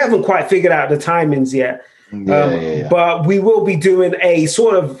haven't quite figured out the timings yet. But we will be doing a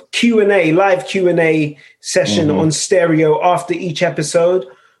sort of live Q&A session on stereo after each episode.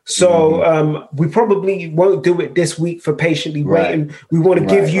 So we probably won't do it this week for patiently waiting. We want to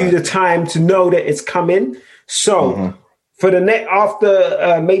give you the time to know that it's coming. So for the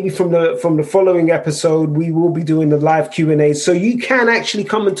after maybe from the following episode, we will be doing the live Q&A, so you can actually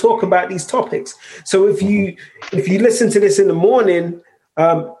come and talk about these topics. So if you listen to this in the morning.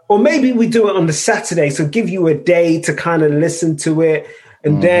 Or maybe we do it on the Saturday, so give you a day to kind of listen to it.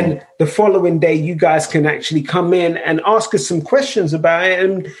 And then the following day, you guys can actually come in and ask us some questions about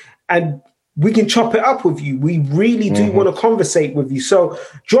it, and we can chop it up with you. We really do want to conversate with you. So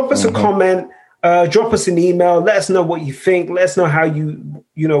drop us a comment, drop us an email. Let us know what you think. Let us know how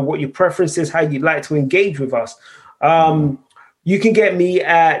what your preference is, how you'd like to engage with us. You can get me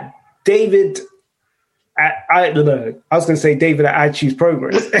at David. I was going to say David at I Choose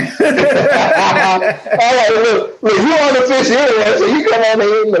Progress. All right, look, you on the fish anyway, so you come on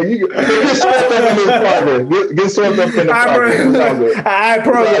here. Look, you get swept up in this progress. Get swept up in the progress. I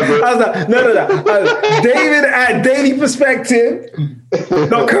promise. I was like, no. David at Daily Perspective.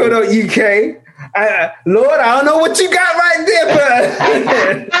 .co.uk. Lord, I don't know what you got right there,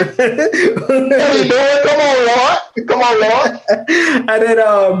 but come on, Lord. And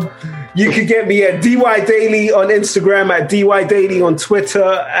then you can get me at DY Daily on Instagram, at DY Daily on Twitter,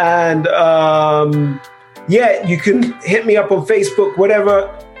 and you can hit me up on Facebook,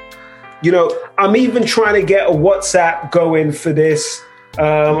 whatever. I'm even trying to get a WhatsApp going for this.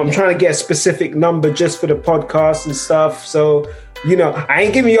 I'm trying to get a specific number just for the podcast and stuff. So, I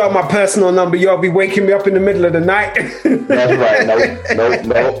ain't giving y'all my personal number. Y'all be waking me up in the middle of the night. That's right. No.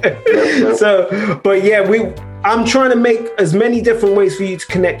 So, but yeah, I'm trying to make as many different ways for you to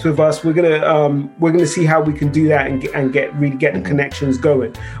connect with us. We're gonna see how we can do that and get the connections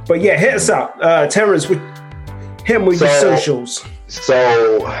going. But yeah, hit us up, Terrence. With your socials.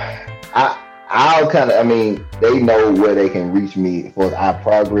 So they know where they can reach me for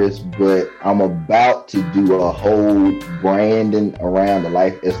iProgress, but I'm about to do a whole branding around the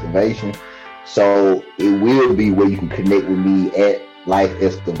Life Excavation. So it will be where you can connect with me at Life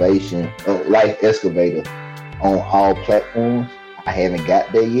Excavator on all platforms. I haven't got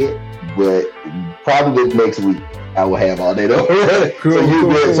there yet, but probably next week I will have all that over.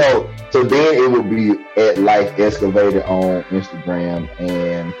 Cool. So then it will be at Life Excavator on Instagram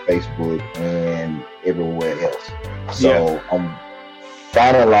and Facebook and everywhere else. So I'm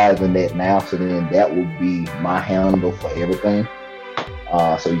finalizing that now. So then that will be my handle for everything.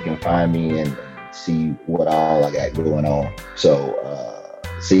 So you can find me and see what all I got going on. So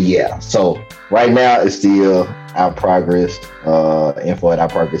right now it's still iProgress, info at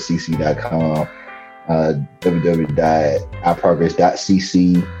iProgressCC.com,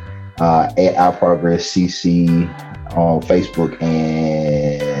 www.iProgress.cc, at iProgressCC on Facebook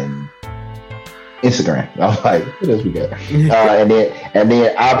and Instagram. I was like, what else we got? and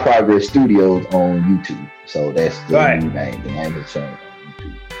then iProgress Studios on YouTube. So that's the new name. The name has changed on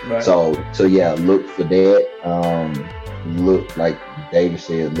YouTube. Right. So yeah, look for that. Look, like David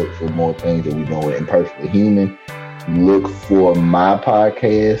said, look for more things that we're doing with Imperfectly Human. look for my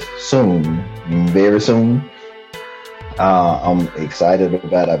podcast soon, very soon. I'm excited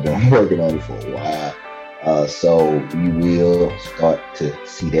about it. I've been working on it for a while. So you will start to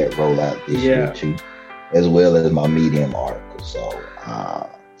see that roll out this year too, as well as my Medium article. So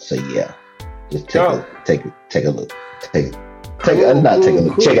yeah, just take a look. Check it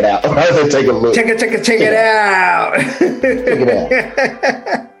out. I said take a look. Check it out. Check it out.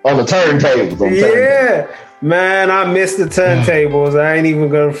 On the turntables. Man, I missed the turntables. I ain't even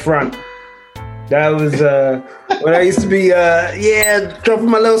gonna front. That was when I used to be dropping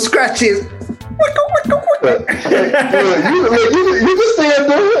my little scratches.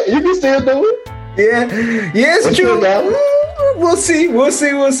 You can still do it. Yeah, it's true. We'll see.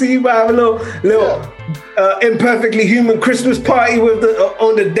 But I have a little imperfectly human Christmas party with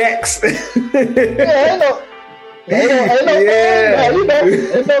on the decks.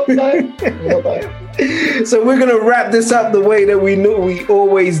 So we're going to wrap this up the way that we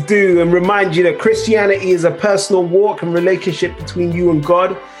always do, and remind you that Christianity is a personal walk and relationship between you and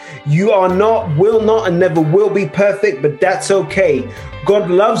God. You are not, will not, and never will be perfect, but that's okay. God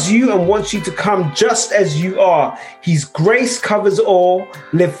loves you and wants you to come just as you are. His grace covers all.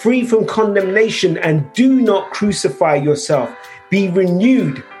 Live free from condemnation and do not crucify yourself. Be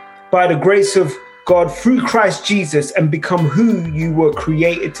renewed by the grace of God through Christ Jesus and become who you were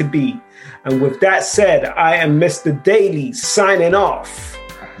created to be. And with that said, I am Mr. Daly signing off.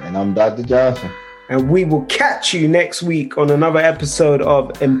 And I'm Dr. Johnson. And we will catch you next week on another episode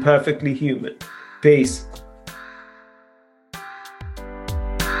of Imperfectly Human. Peace.